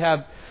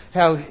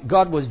how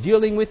God was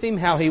dealing with him,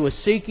 how he was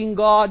seeking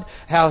God,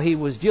 how he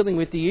was dealing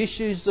with the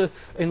issues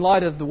in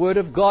light of the Word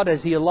of God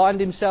as he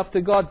aligned himself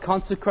to God,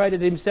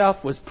 consecrated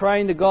himself, was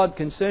praying to God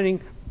concerning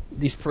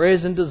these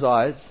prayers and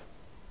desires.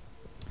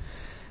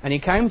 And he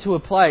came to a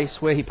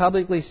place where he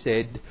publicly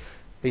said,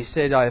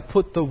 I have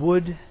put the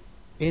wood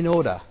in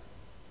order.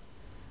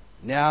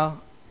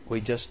 Now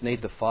we just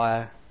need the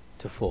fire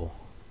to fall.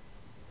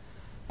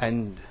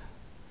 And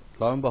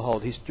lo and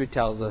behold, history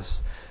tells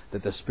us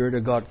that the Spirit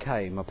of God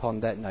came upon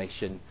that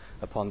nation,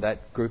 upon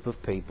that group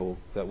of people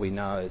that we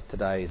know as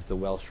today as the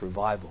Welsh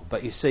revival.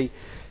 But you see,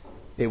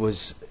 it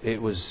was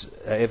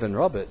Evan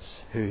Roberts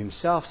who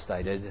himself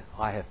stated,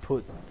 I have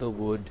put the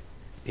wood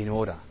in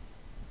order.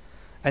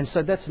 And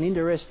so that's an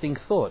interesting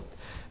thought.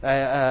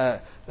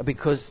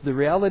 Because the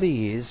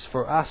reality is,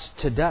 for us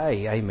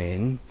today,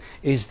 amen,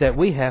 is that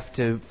we have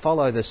to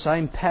follow the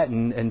same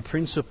pattern and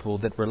principle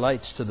that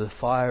relates to the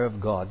fire of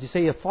God. You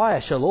see, a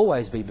fire shall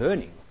always be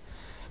burning.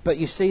 But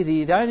you see,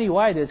 the only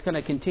way that it's going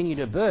to continue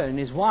to burn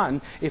is,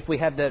 one, if we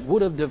have that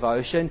wood of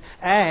devotion,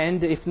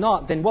 and if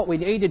not, then what we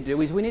need to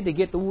do is we need to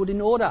get the wood in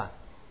order.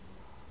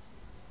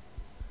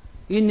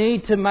 You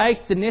need to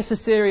make the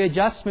necessary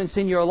adjustments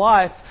in your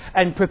life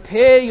and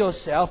prepare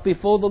yourself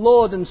before the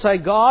Lord and say,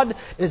 God,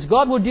 as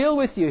God will deal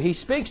with you. He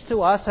speaks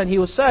to us and He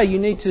will say, you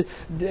need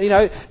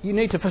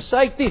to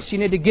forsake this. You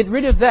need to get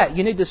rid of that.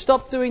 You need to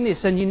stop doing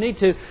this, and you need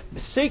to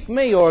seek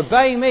me or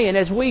obey me. And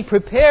as we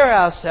prepare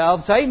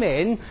ourselves,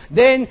 amen,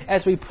 then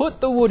as we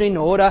put the wood in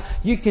order,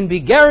 you can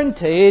be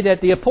guaranteed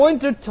at the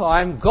appointed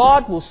time,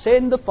 God will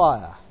send the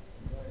fire.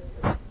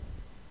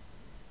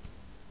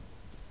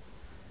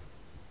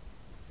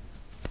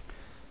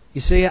 You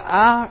see,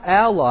 are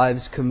our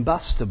lives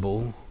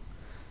combustible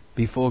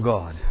before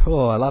God?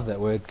 Oh, I love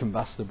that word,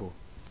 combustible.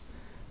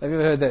 Have you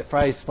ever heard that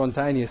phrase,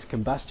 spontaneous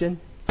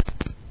combustion?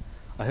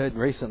 I heard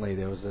recently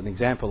there was an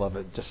example of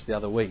it just the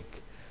other week.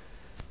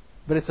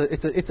 But it's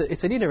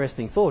an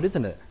interesting thought,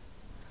 isn't it?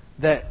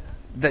 That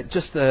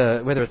just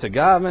whether it's a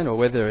garment or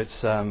whether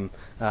it's a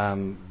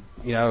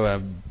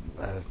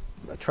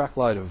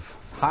truckload of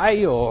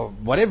hay or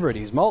whatever it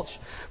is, mulch,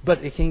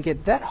 but it can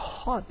get that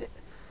hot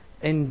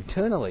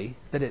internally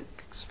that it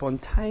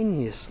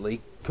spontaneously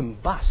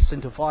combusts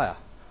into fire.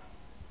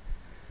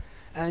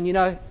 And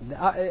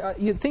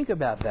you think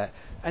about that,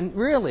 and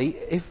really,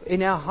 if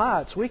in our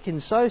hearts we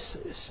can so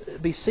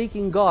be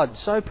seeking God,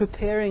 so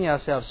preparing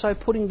ourselves, so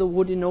putting the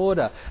wood in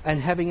order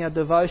and having our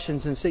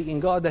devotions and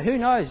seeking God, that who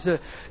knows,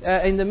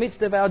 in the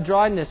midst of our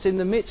dryness, in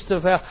the midst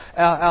of our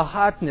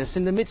hardness,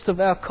 in the midst of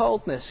our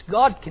coldness,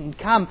 God can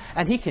come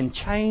and He can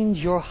change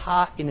your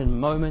heart in a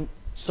moment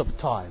of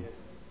time.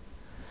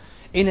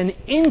 In an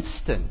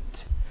instant,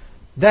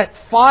 that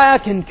fire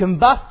can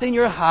combust in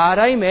your heart,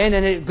 amen,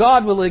 and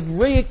God will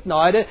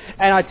reignite it,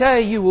 and I tell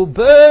you will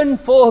burn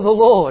for the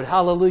Lord.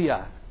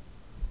 Hallelujah.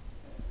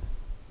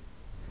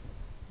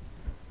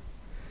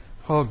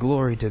 Oh,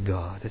 glory to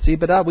God. See,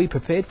 but are we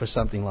prepared for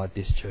something like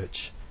this,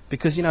 church?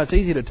 Because, it's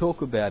easy to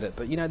talk about it,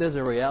 but, there's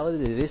a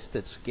reality to this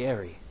that's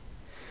scary.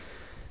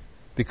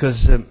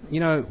 Because,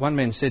 one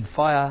man said,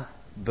 fire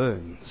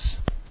burns,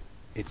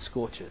 it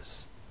scorches.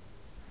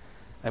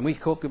 And we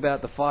talk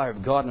about the fire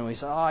of God and we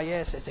say, oh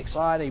yes, it's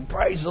exciting,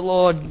 praise the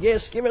Lord,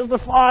 yes, give us the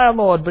fire,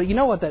 Lord. But you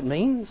know what that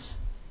means?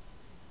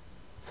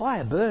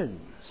 Fire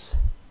burns.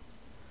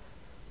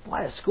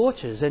 Fire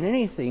scorches, and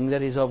anything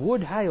that is of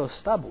wood, hay or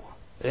stubble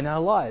in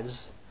our lives,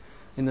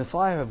 in the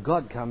fire of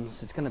God comes,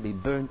 it's going to be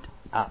burnt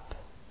up.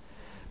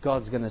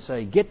 God's going to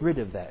say, get rid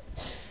of that.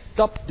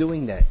 Stop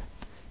doing that.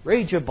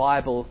 Read your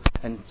Bible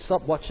and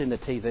stop watching the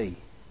TV.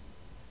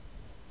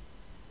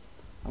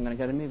 I'm going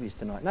to go to movies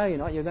tonight. No, you're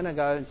not. You're going to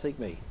go and seek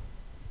me.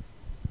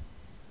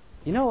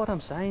 You know what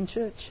I'm saying,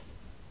 church?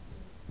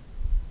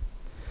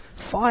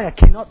 Fire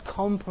cannot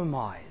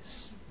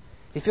compromise.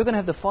 If you're going to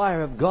have the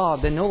fire of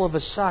God, then all of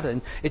a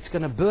sudden it's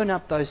going to burn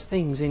up those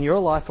things in your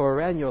life or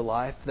around your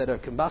life that are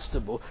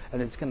combustible,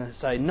 and it's going to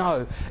say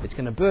no, it's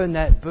going to burn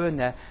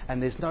that,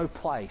 and there's no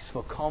place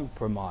for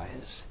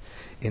compromise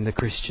in the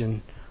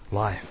Christian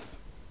life.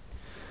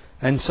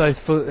 And so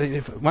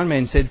one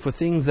man said, for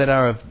things that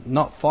are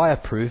not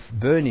fireproof,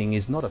 burning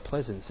is not a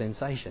pleasant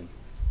sensation.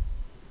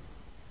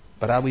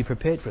 But are we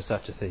prepared for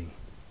such a thing?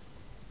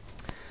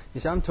 You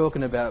see, I'm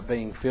talking about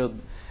being filled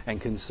and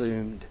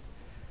consumed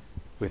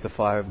with the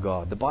fire of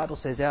God. The Bible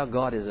says our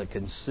God is a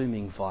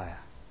consuming fire.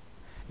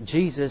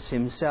 Jesus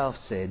Himself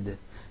said,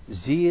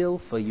 zeal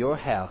for your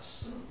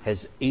house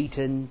has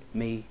eaten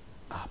me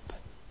up.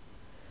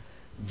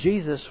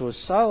 Jesus was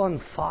so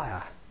on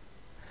fire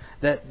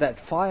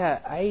that fire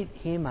ate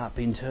Him up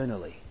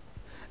internally.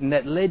 And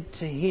that led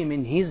to Him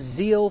in His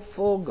zeal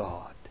for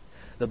God.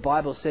 The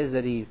Bible says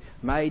that He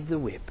made the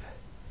whip.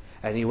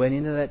 And He went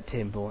into that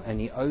temple and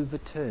He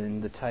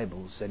overturned the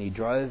tables and He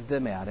drove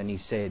them out and He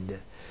said,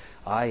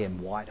 I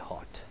am white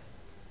hot.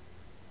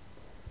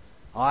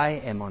 I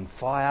am on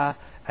fire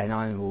and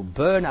I will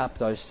burn up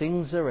those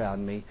things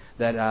around me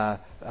that are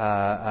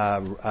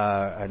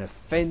an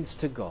offence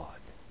to God.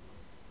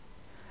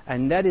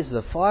 And that is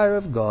the fire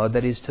of God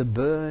that is to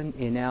burn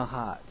in our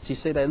hearts. You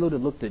see, they would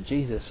have looked at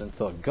Jesus and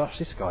thought, gosh,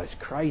 this guy's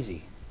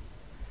crazy.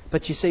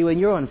 But you see, when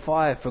you're on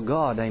fire for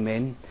God,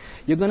 amen,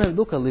 you're going to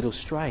look a little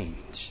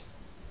strange.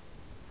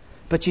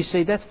 But you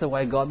see, that's the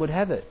way God would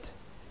have it.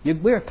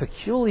 We're a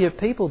peculiar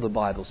people, the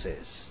Bible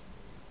says.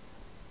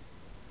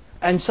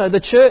 And so the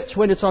church,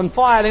 when it's on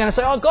fire, they're going to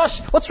say, oh gosh,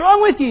 what's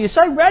wrong with you? You're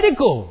so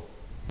radical.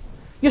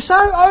 You're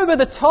so over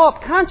the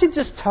top. Can't you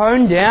just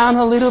tone down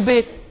a little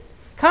bit?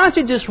 Can't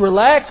you just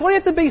relax? Why do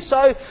you have to be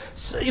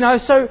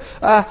so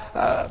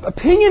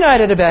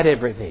opinionated about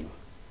everything?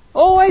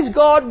 Always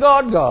God,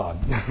 God,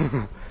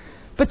 God.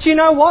 But you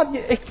know what?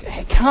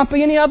 It can't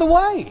be any other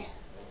way.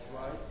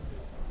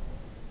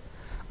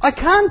 I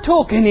can't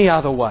talk any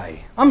other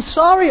way. I'm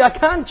sorry, I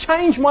can't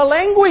change my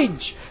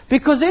language.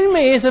 Because in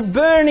me is a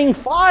burning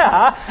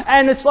fire,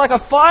 and it's like a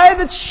fire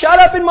that's shut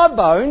up in my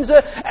bones.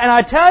 And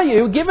I tell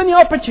you, given the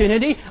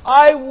opportunity,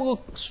 I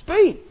will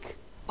speak.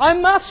 I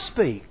must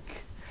speak.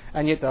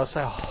 And yet they'll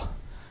say, oh,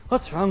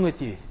 what's wrong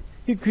with you?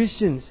 You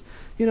Christians,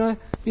 you're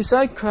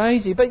so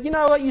crazy. But you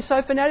know what? You're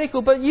so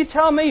fanatical. But you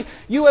tell me,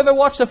 you ever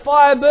watched a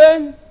fire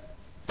burn?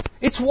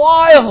 It's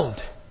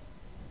wild.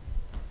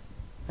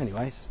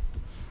 Anyways.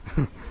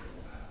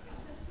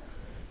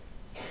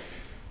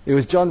 It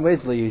was John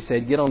Wesley who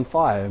said, get on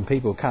fire and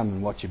people come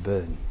and watch you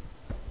burn.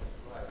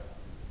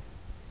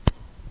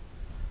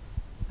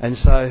 And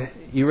so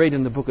you read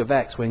in the book of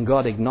Acts when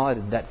God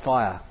ignited that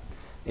fire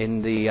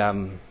in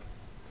the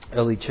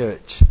early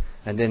church.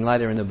 And then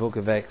later in the book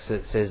of Acts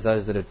it says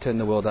those that have turned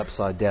the world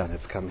upside down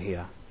have come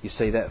here. You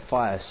see, that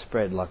fire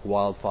spread like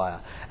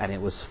wildfire, and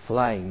it was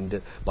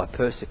flamed by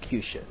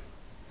persecution.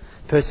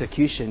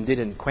 Persecution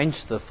didn't quench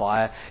the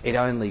fire, it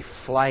only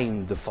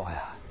flamed the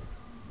fire.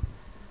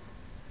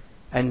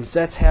 And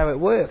that's how it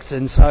works.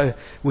 And so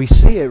we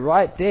see it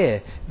right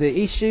there.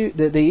 The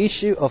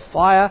issue of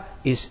fire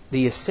is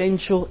the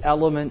essential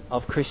element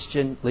of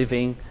Christian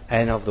living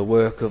and of the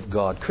work of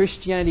God.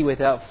 Christianity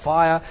without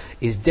fire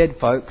is dead,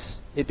 folks.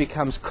 It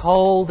becomes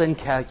cold and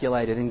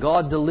calculated, and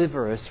God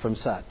deliver us from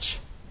such.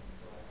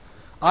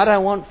 I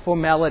don't want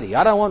formality.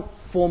 I don't want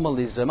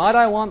formalism. I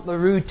don't want the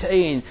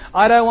routine.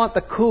 I don't want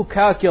the cool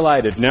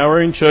calculated. Now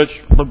we're in church.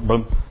 Boom,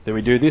 boom. Then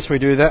we do this, we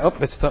do that. Oh,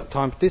 it's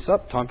time for this.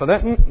 Up, time for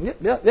that.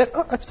 Yep.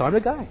 Oh, it's time to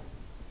go.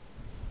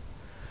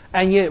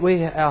 And yet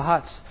our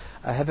hearts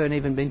haven't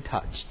even been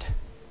touched.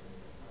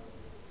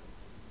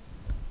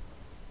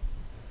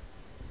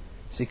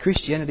 See,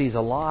 Christianity is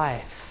a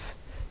life.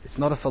 It's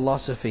not a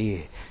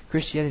philosophy.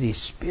 Christianity is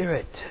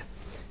spirit,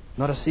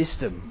 not a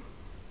system.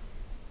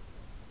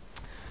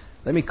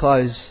 Let me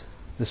close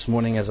this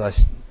morning as I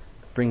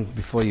bring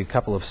before you a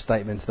couple of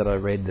statements that I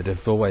read that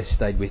have always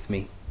stayed with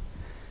me.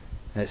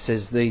 And it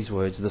says these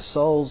words: the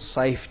soul's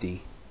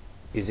safety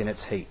is in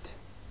its heat.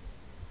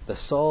 The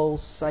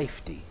soul's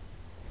safety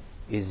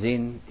is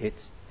in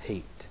its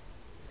heat.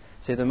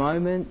 See, the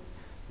moment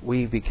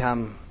we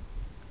become,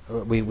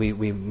 we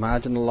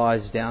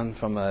marginalise down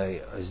from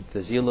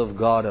the zeal of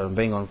God and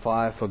being on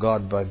fire for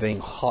God by being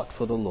hot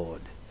for the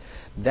Lord,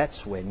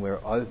 that's when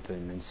we're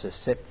open and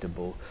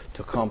susceptible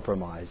to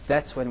compromise.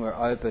 That's when we're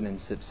open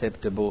and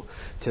susceptible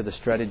to the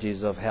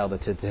strategies of hell, the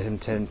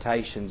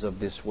temptations of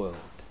this world.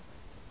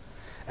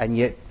 And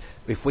yet,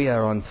 if we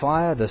are on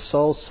fire, the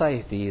soul's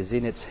safety is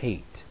in its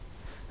heat.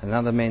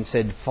 Another man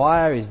said,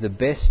 fire is the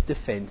best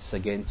defence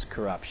against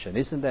corruption.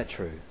 Isn't that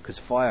true? Because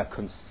fire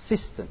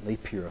consistently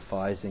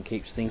purifies and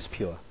keeps things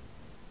pure.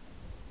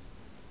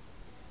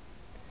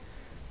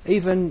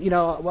 Even,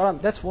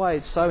 that's why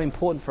it's so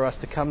important for us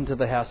to come to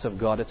the house of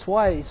God. It's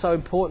why it's so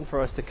important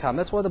for us to come.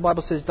 That's why the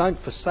Bible says,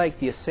 don't forsake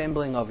the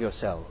assembling of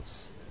yourselves.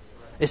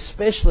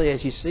 Especially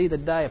as you see the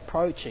day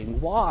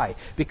approaching. Why?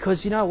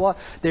 Because you know what?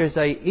 There's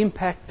an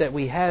impact that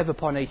we have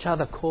upon each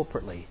other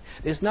corporately.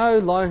 There's no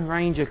Lone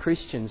Ranger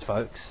Christians,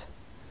 folks.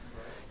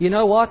 You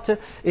know what?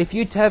 If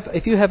you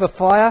have a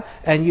fire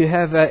and you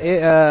have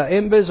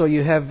embers, or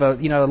you have a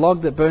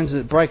log that burns,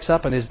 that breaks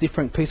up, and there's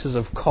different pieces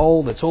of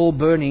coal that's all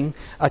burning,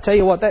 I tell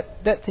you what,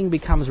 that thing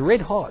becomes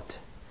red hot.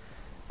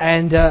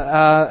 And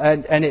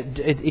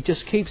it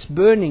just keeps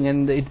burning,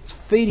 and it's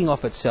feeding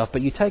off itself.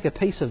 But you take a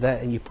piece of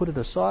that and you put it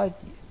aside.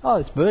 Oh,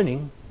 it's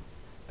burning.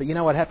 But you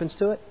know what happens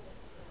to it?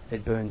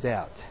 It burns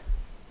out.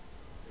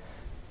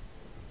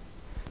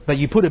 But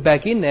you put it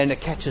back in there and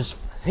it catches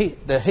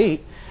the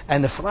heat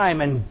and the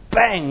flame, and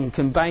bang,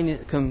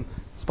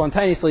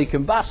 spontaneously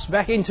combusts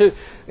back into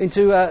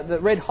the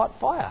red hot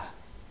fire.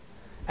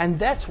 And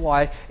that's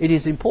why it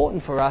is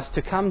important for us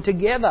to come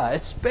together,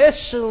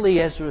 especially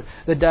as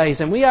the days,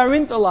 and we are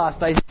in the last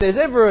days. If there's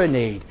ever a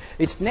need,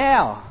 it's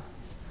now.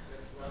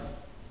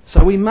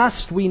 So we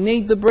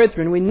need the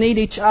brethren, we need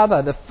each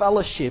other, the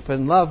fellowship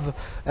and love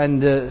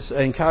and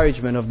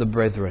encouragement of the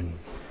brethren.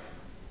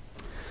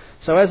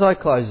 So as I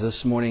close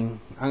this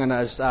morning, I'm going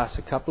to just ask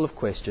a couple of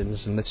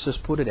questions, and let's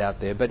just put it out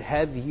there. But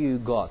have you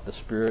got the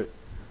spirit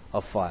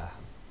of fire?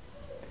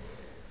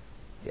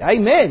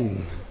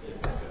 Amen.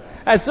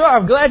 That's right.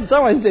 I'm glad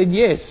someone said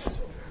yes.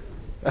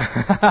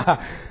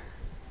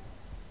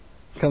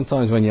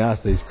 Sometimes when you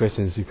ask these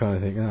questions, you kind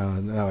of think, oh,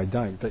 no, I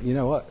don't. But you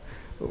know what?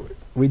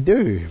 We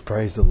do,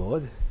 praise the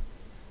Lord.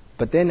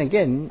 But then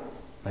again,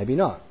 maybe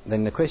not.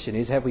 Then the question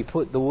is, have we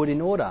put the wood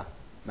in order?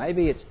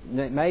 Maybe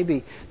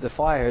the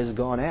fire has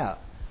gone out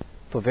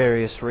for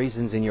various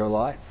reasons in your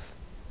life.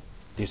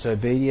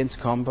 Disobedience,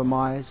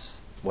 compromise,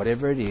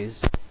 whatever it is.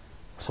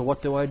 So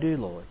what do I do,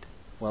 Lord?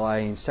 Well,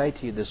 I say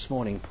to you this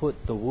morning,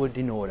 put the wood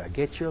in order.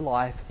 Get your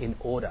life in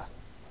order.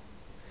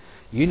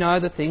 You know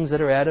the things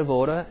that are out of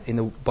order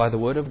by the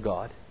Word of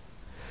God.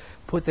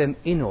 Put them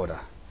in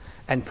order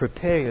and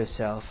prepare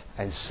yourself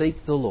and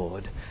seek the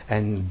Lord,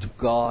 and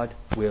God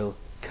will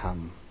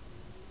come.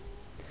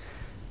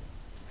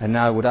 And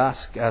I would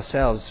ask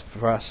ourselves,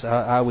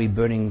 are we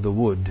burning the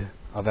wood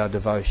of our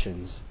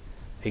devotions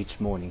each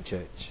morning,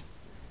 church.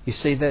 You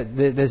see that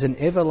there's an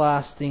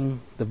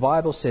everlasting, the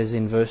Bible says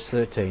in verse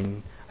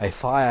 13, a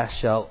fire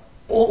shall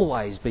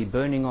always be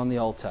burning on the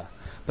altar.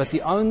 But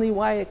the only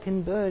way it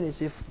can burn is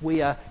if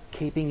we are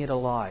keeping it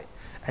alight.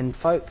 And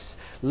folks,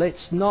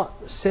 let's not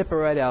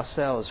separate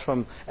ourselves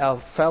from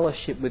our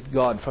fellowship with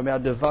God, from our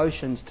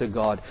devotions to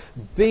God.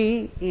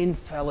 Be in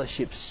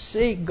fellowship.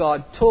 Seek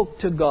God. Talk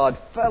to God.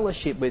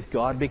 Fellowship with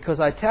God. Because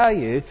I tell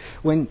you,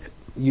 when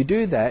you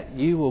do that,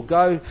 you will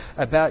go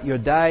about your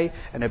day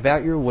and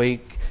about your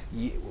week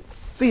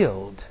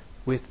filled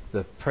with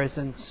the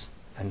presence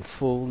and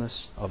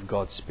fullness of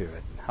God's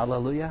Spirit.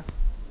 Hallelujah.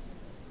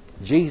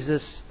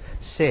 Jesus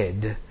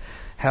said,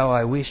 "How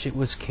I wish it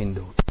was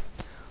kindled."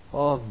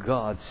 Oh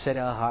God, set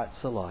our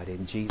hearts alight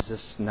in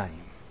Jesus'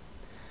 name.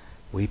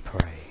 We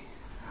pray.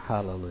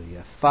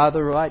 Hallelujah.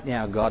 Father, right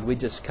now, God, we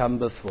just come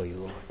before you,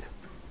 Lord.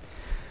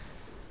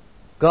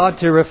 God,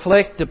 to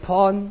reflect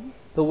upon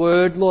the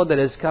word, Lord, that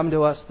has come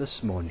to us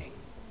this morning.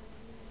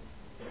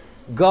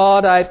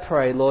 God, I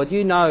pray, Lord,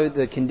 you know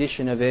the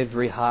condition of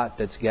every heart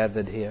that's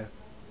gathered here.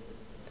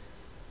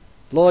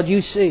 Lord,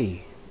 you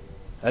see.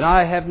 And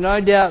I have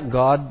no doubt,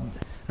 God,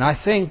 and I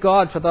thank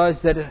God for those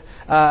that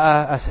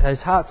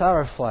whose hearts are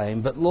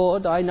aflame. But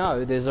Lord, I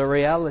know there's a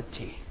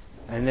reality,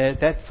 and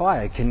that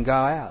fire can go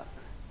out.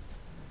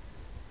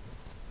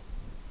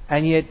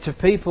 And yet, to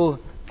people,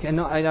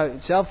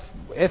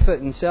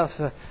 self-effort and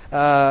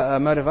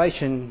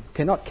self-motivation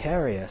cannot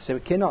carry us. So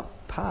it cannot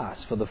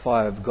pass for the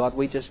fire of God.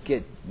 We just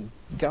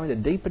go into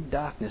deeper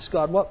darkness.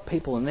 God, what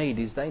people need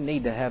is they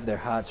need to have their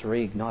hearts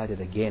reignited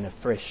again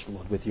afresh,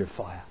 Lord, with your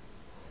fire.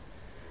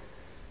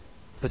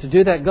 But to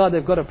do that, God,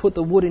 they've got to put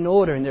the wood in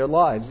order in their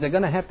lives. They're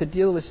going to have to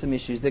deal with some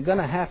issues. They're going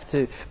to have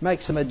to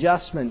make some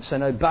adjustments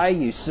and obey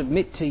you,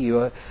 submit to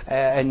you,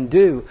 and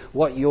do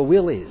what your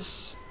will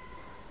is.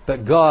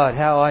 But God,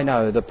 how I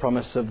know the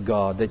promise of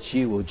God that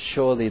you would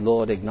surely,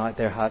 Lord, ignite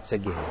their hearts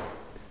again.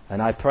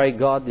 And I pray,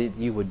 God, that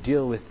you would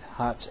deal with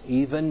hearts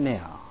even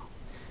now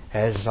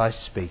as I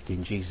speak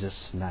in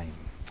Jesus' name.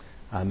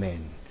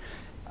 Amen.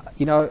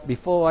 You know,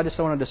 before I just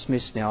want to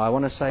dismiss now, I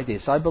want to say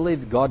this. I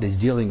believe God is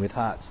dealing with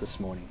hearts this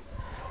morning.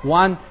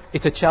 One,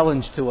 it's a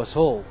challenge to us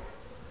all.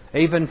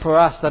 Even for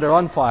us that are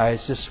on fire,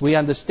 it's just we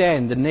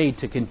understand the need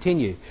to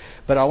continue.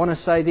 But I want to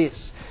say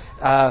this.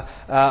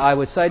 I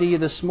would say to you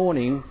this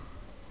morning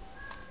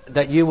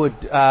that you would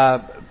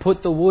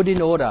put the wood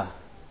in order.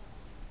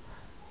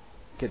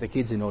 Get the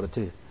kids in order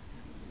too.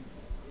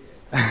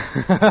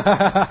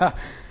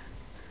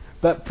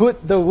 But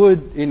put the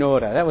wood in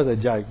order. That was a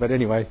joke, but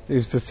anyway,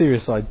 there's a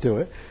serious side to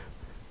it.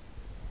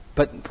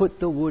 But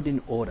put the wood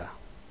in order.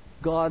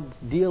 God's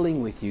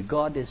dealing with you.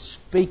 God is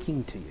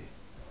speaking to you.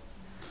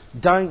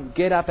 Don't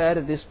get up out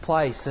of this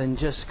place and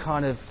just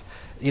kind of,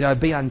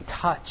 be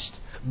untouched.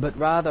 But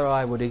rather,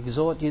 I would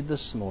exhort you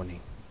this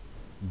morning.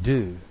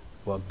 Do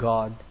what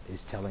God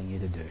is telling you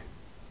to do.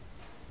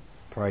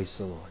 Praise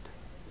the Lord.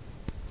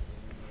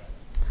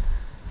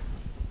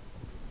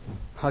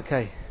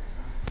 Okay.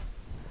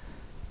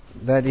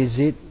 That is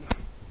it.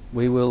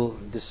 We will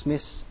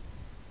dismiss.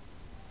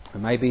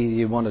 Maybe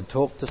you want to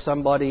talk to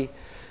somebody.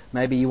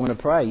 Maybe you want to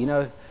pray.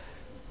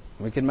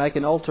 We can make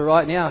an altar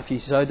right now if you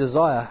so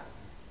desire.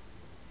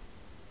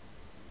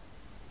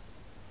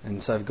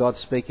 And so if God's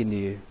speaking to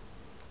you,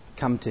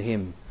 come to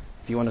Him.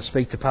 If you want to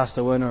speak to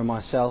Pastor Werner or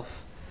myself,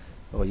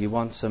 or you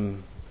want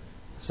some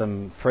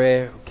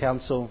prayer,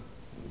 counsel,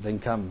 then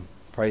come.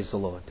 Praise the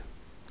Lord.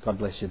 God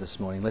bless you this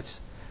morning. Let's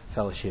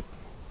fellowship.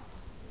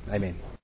 Amen.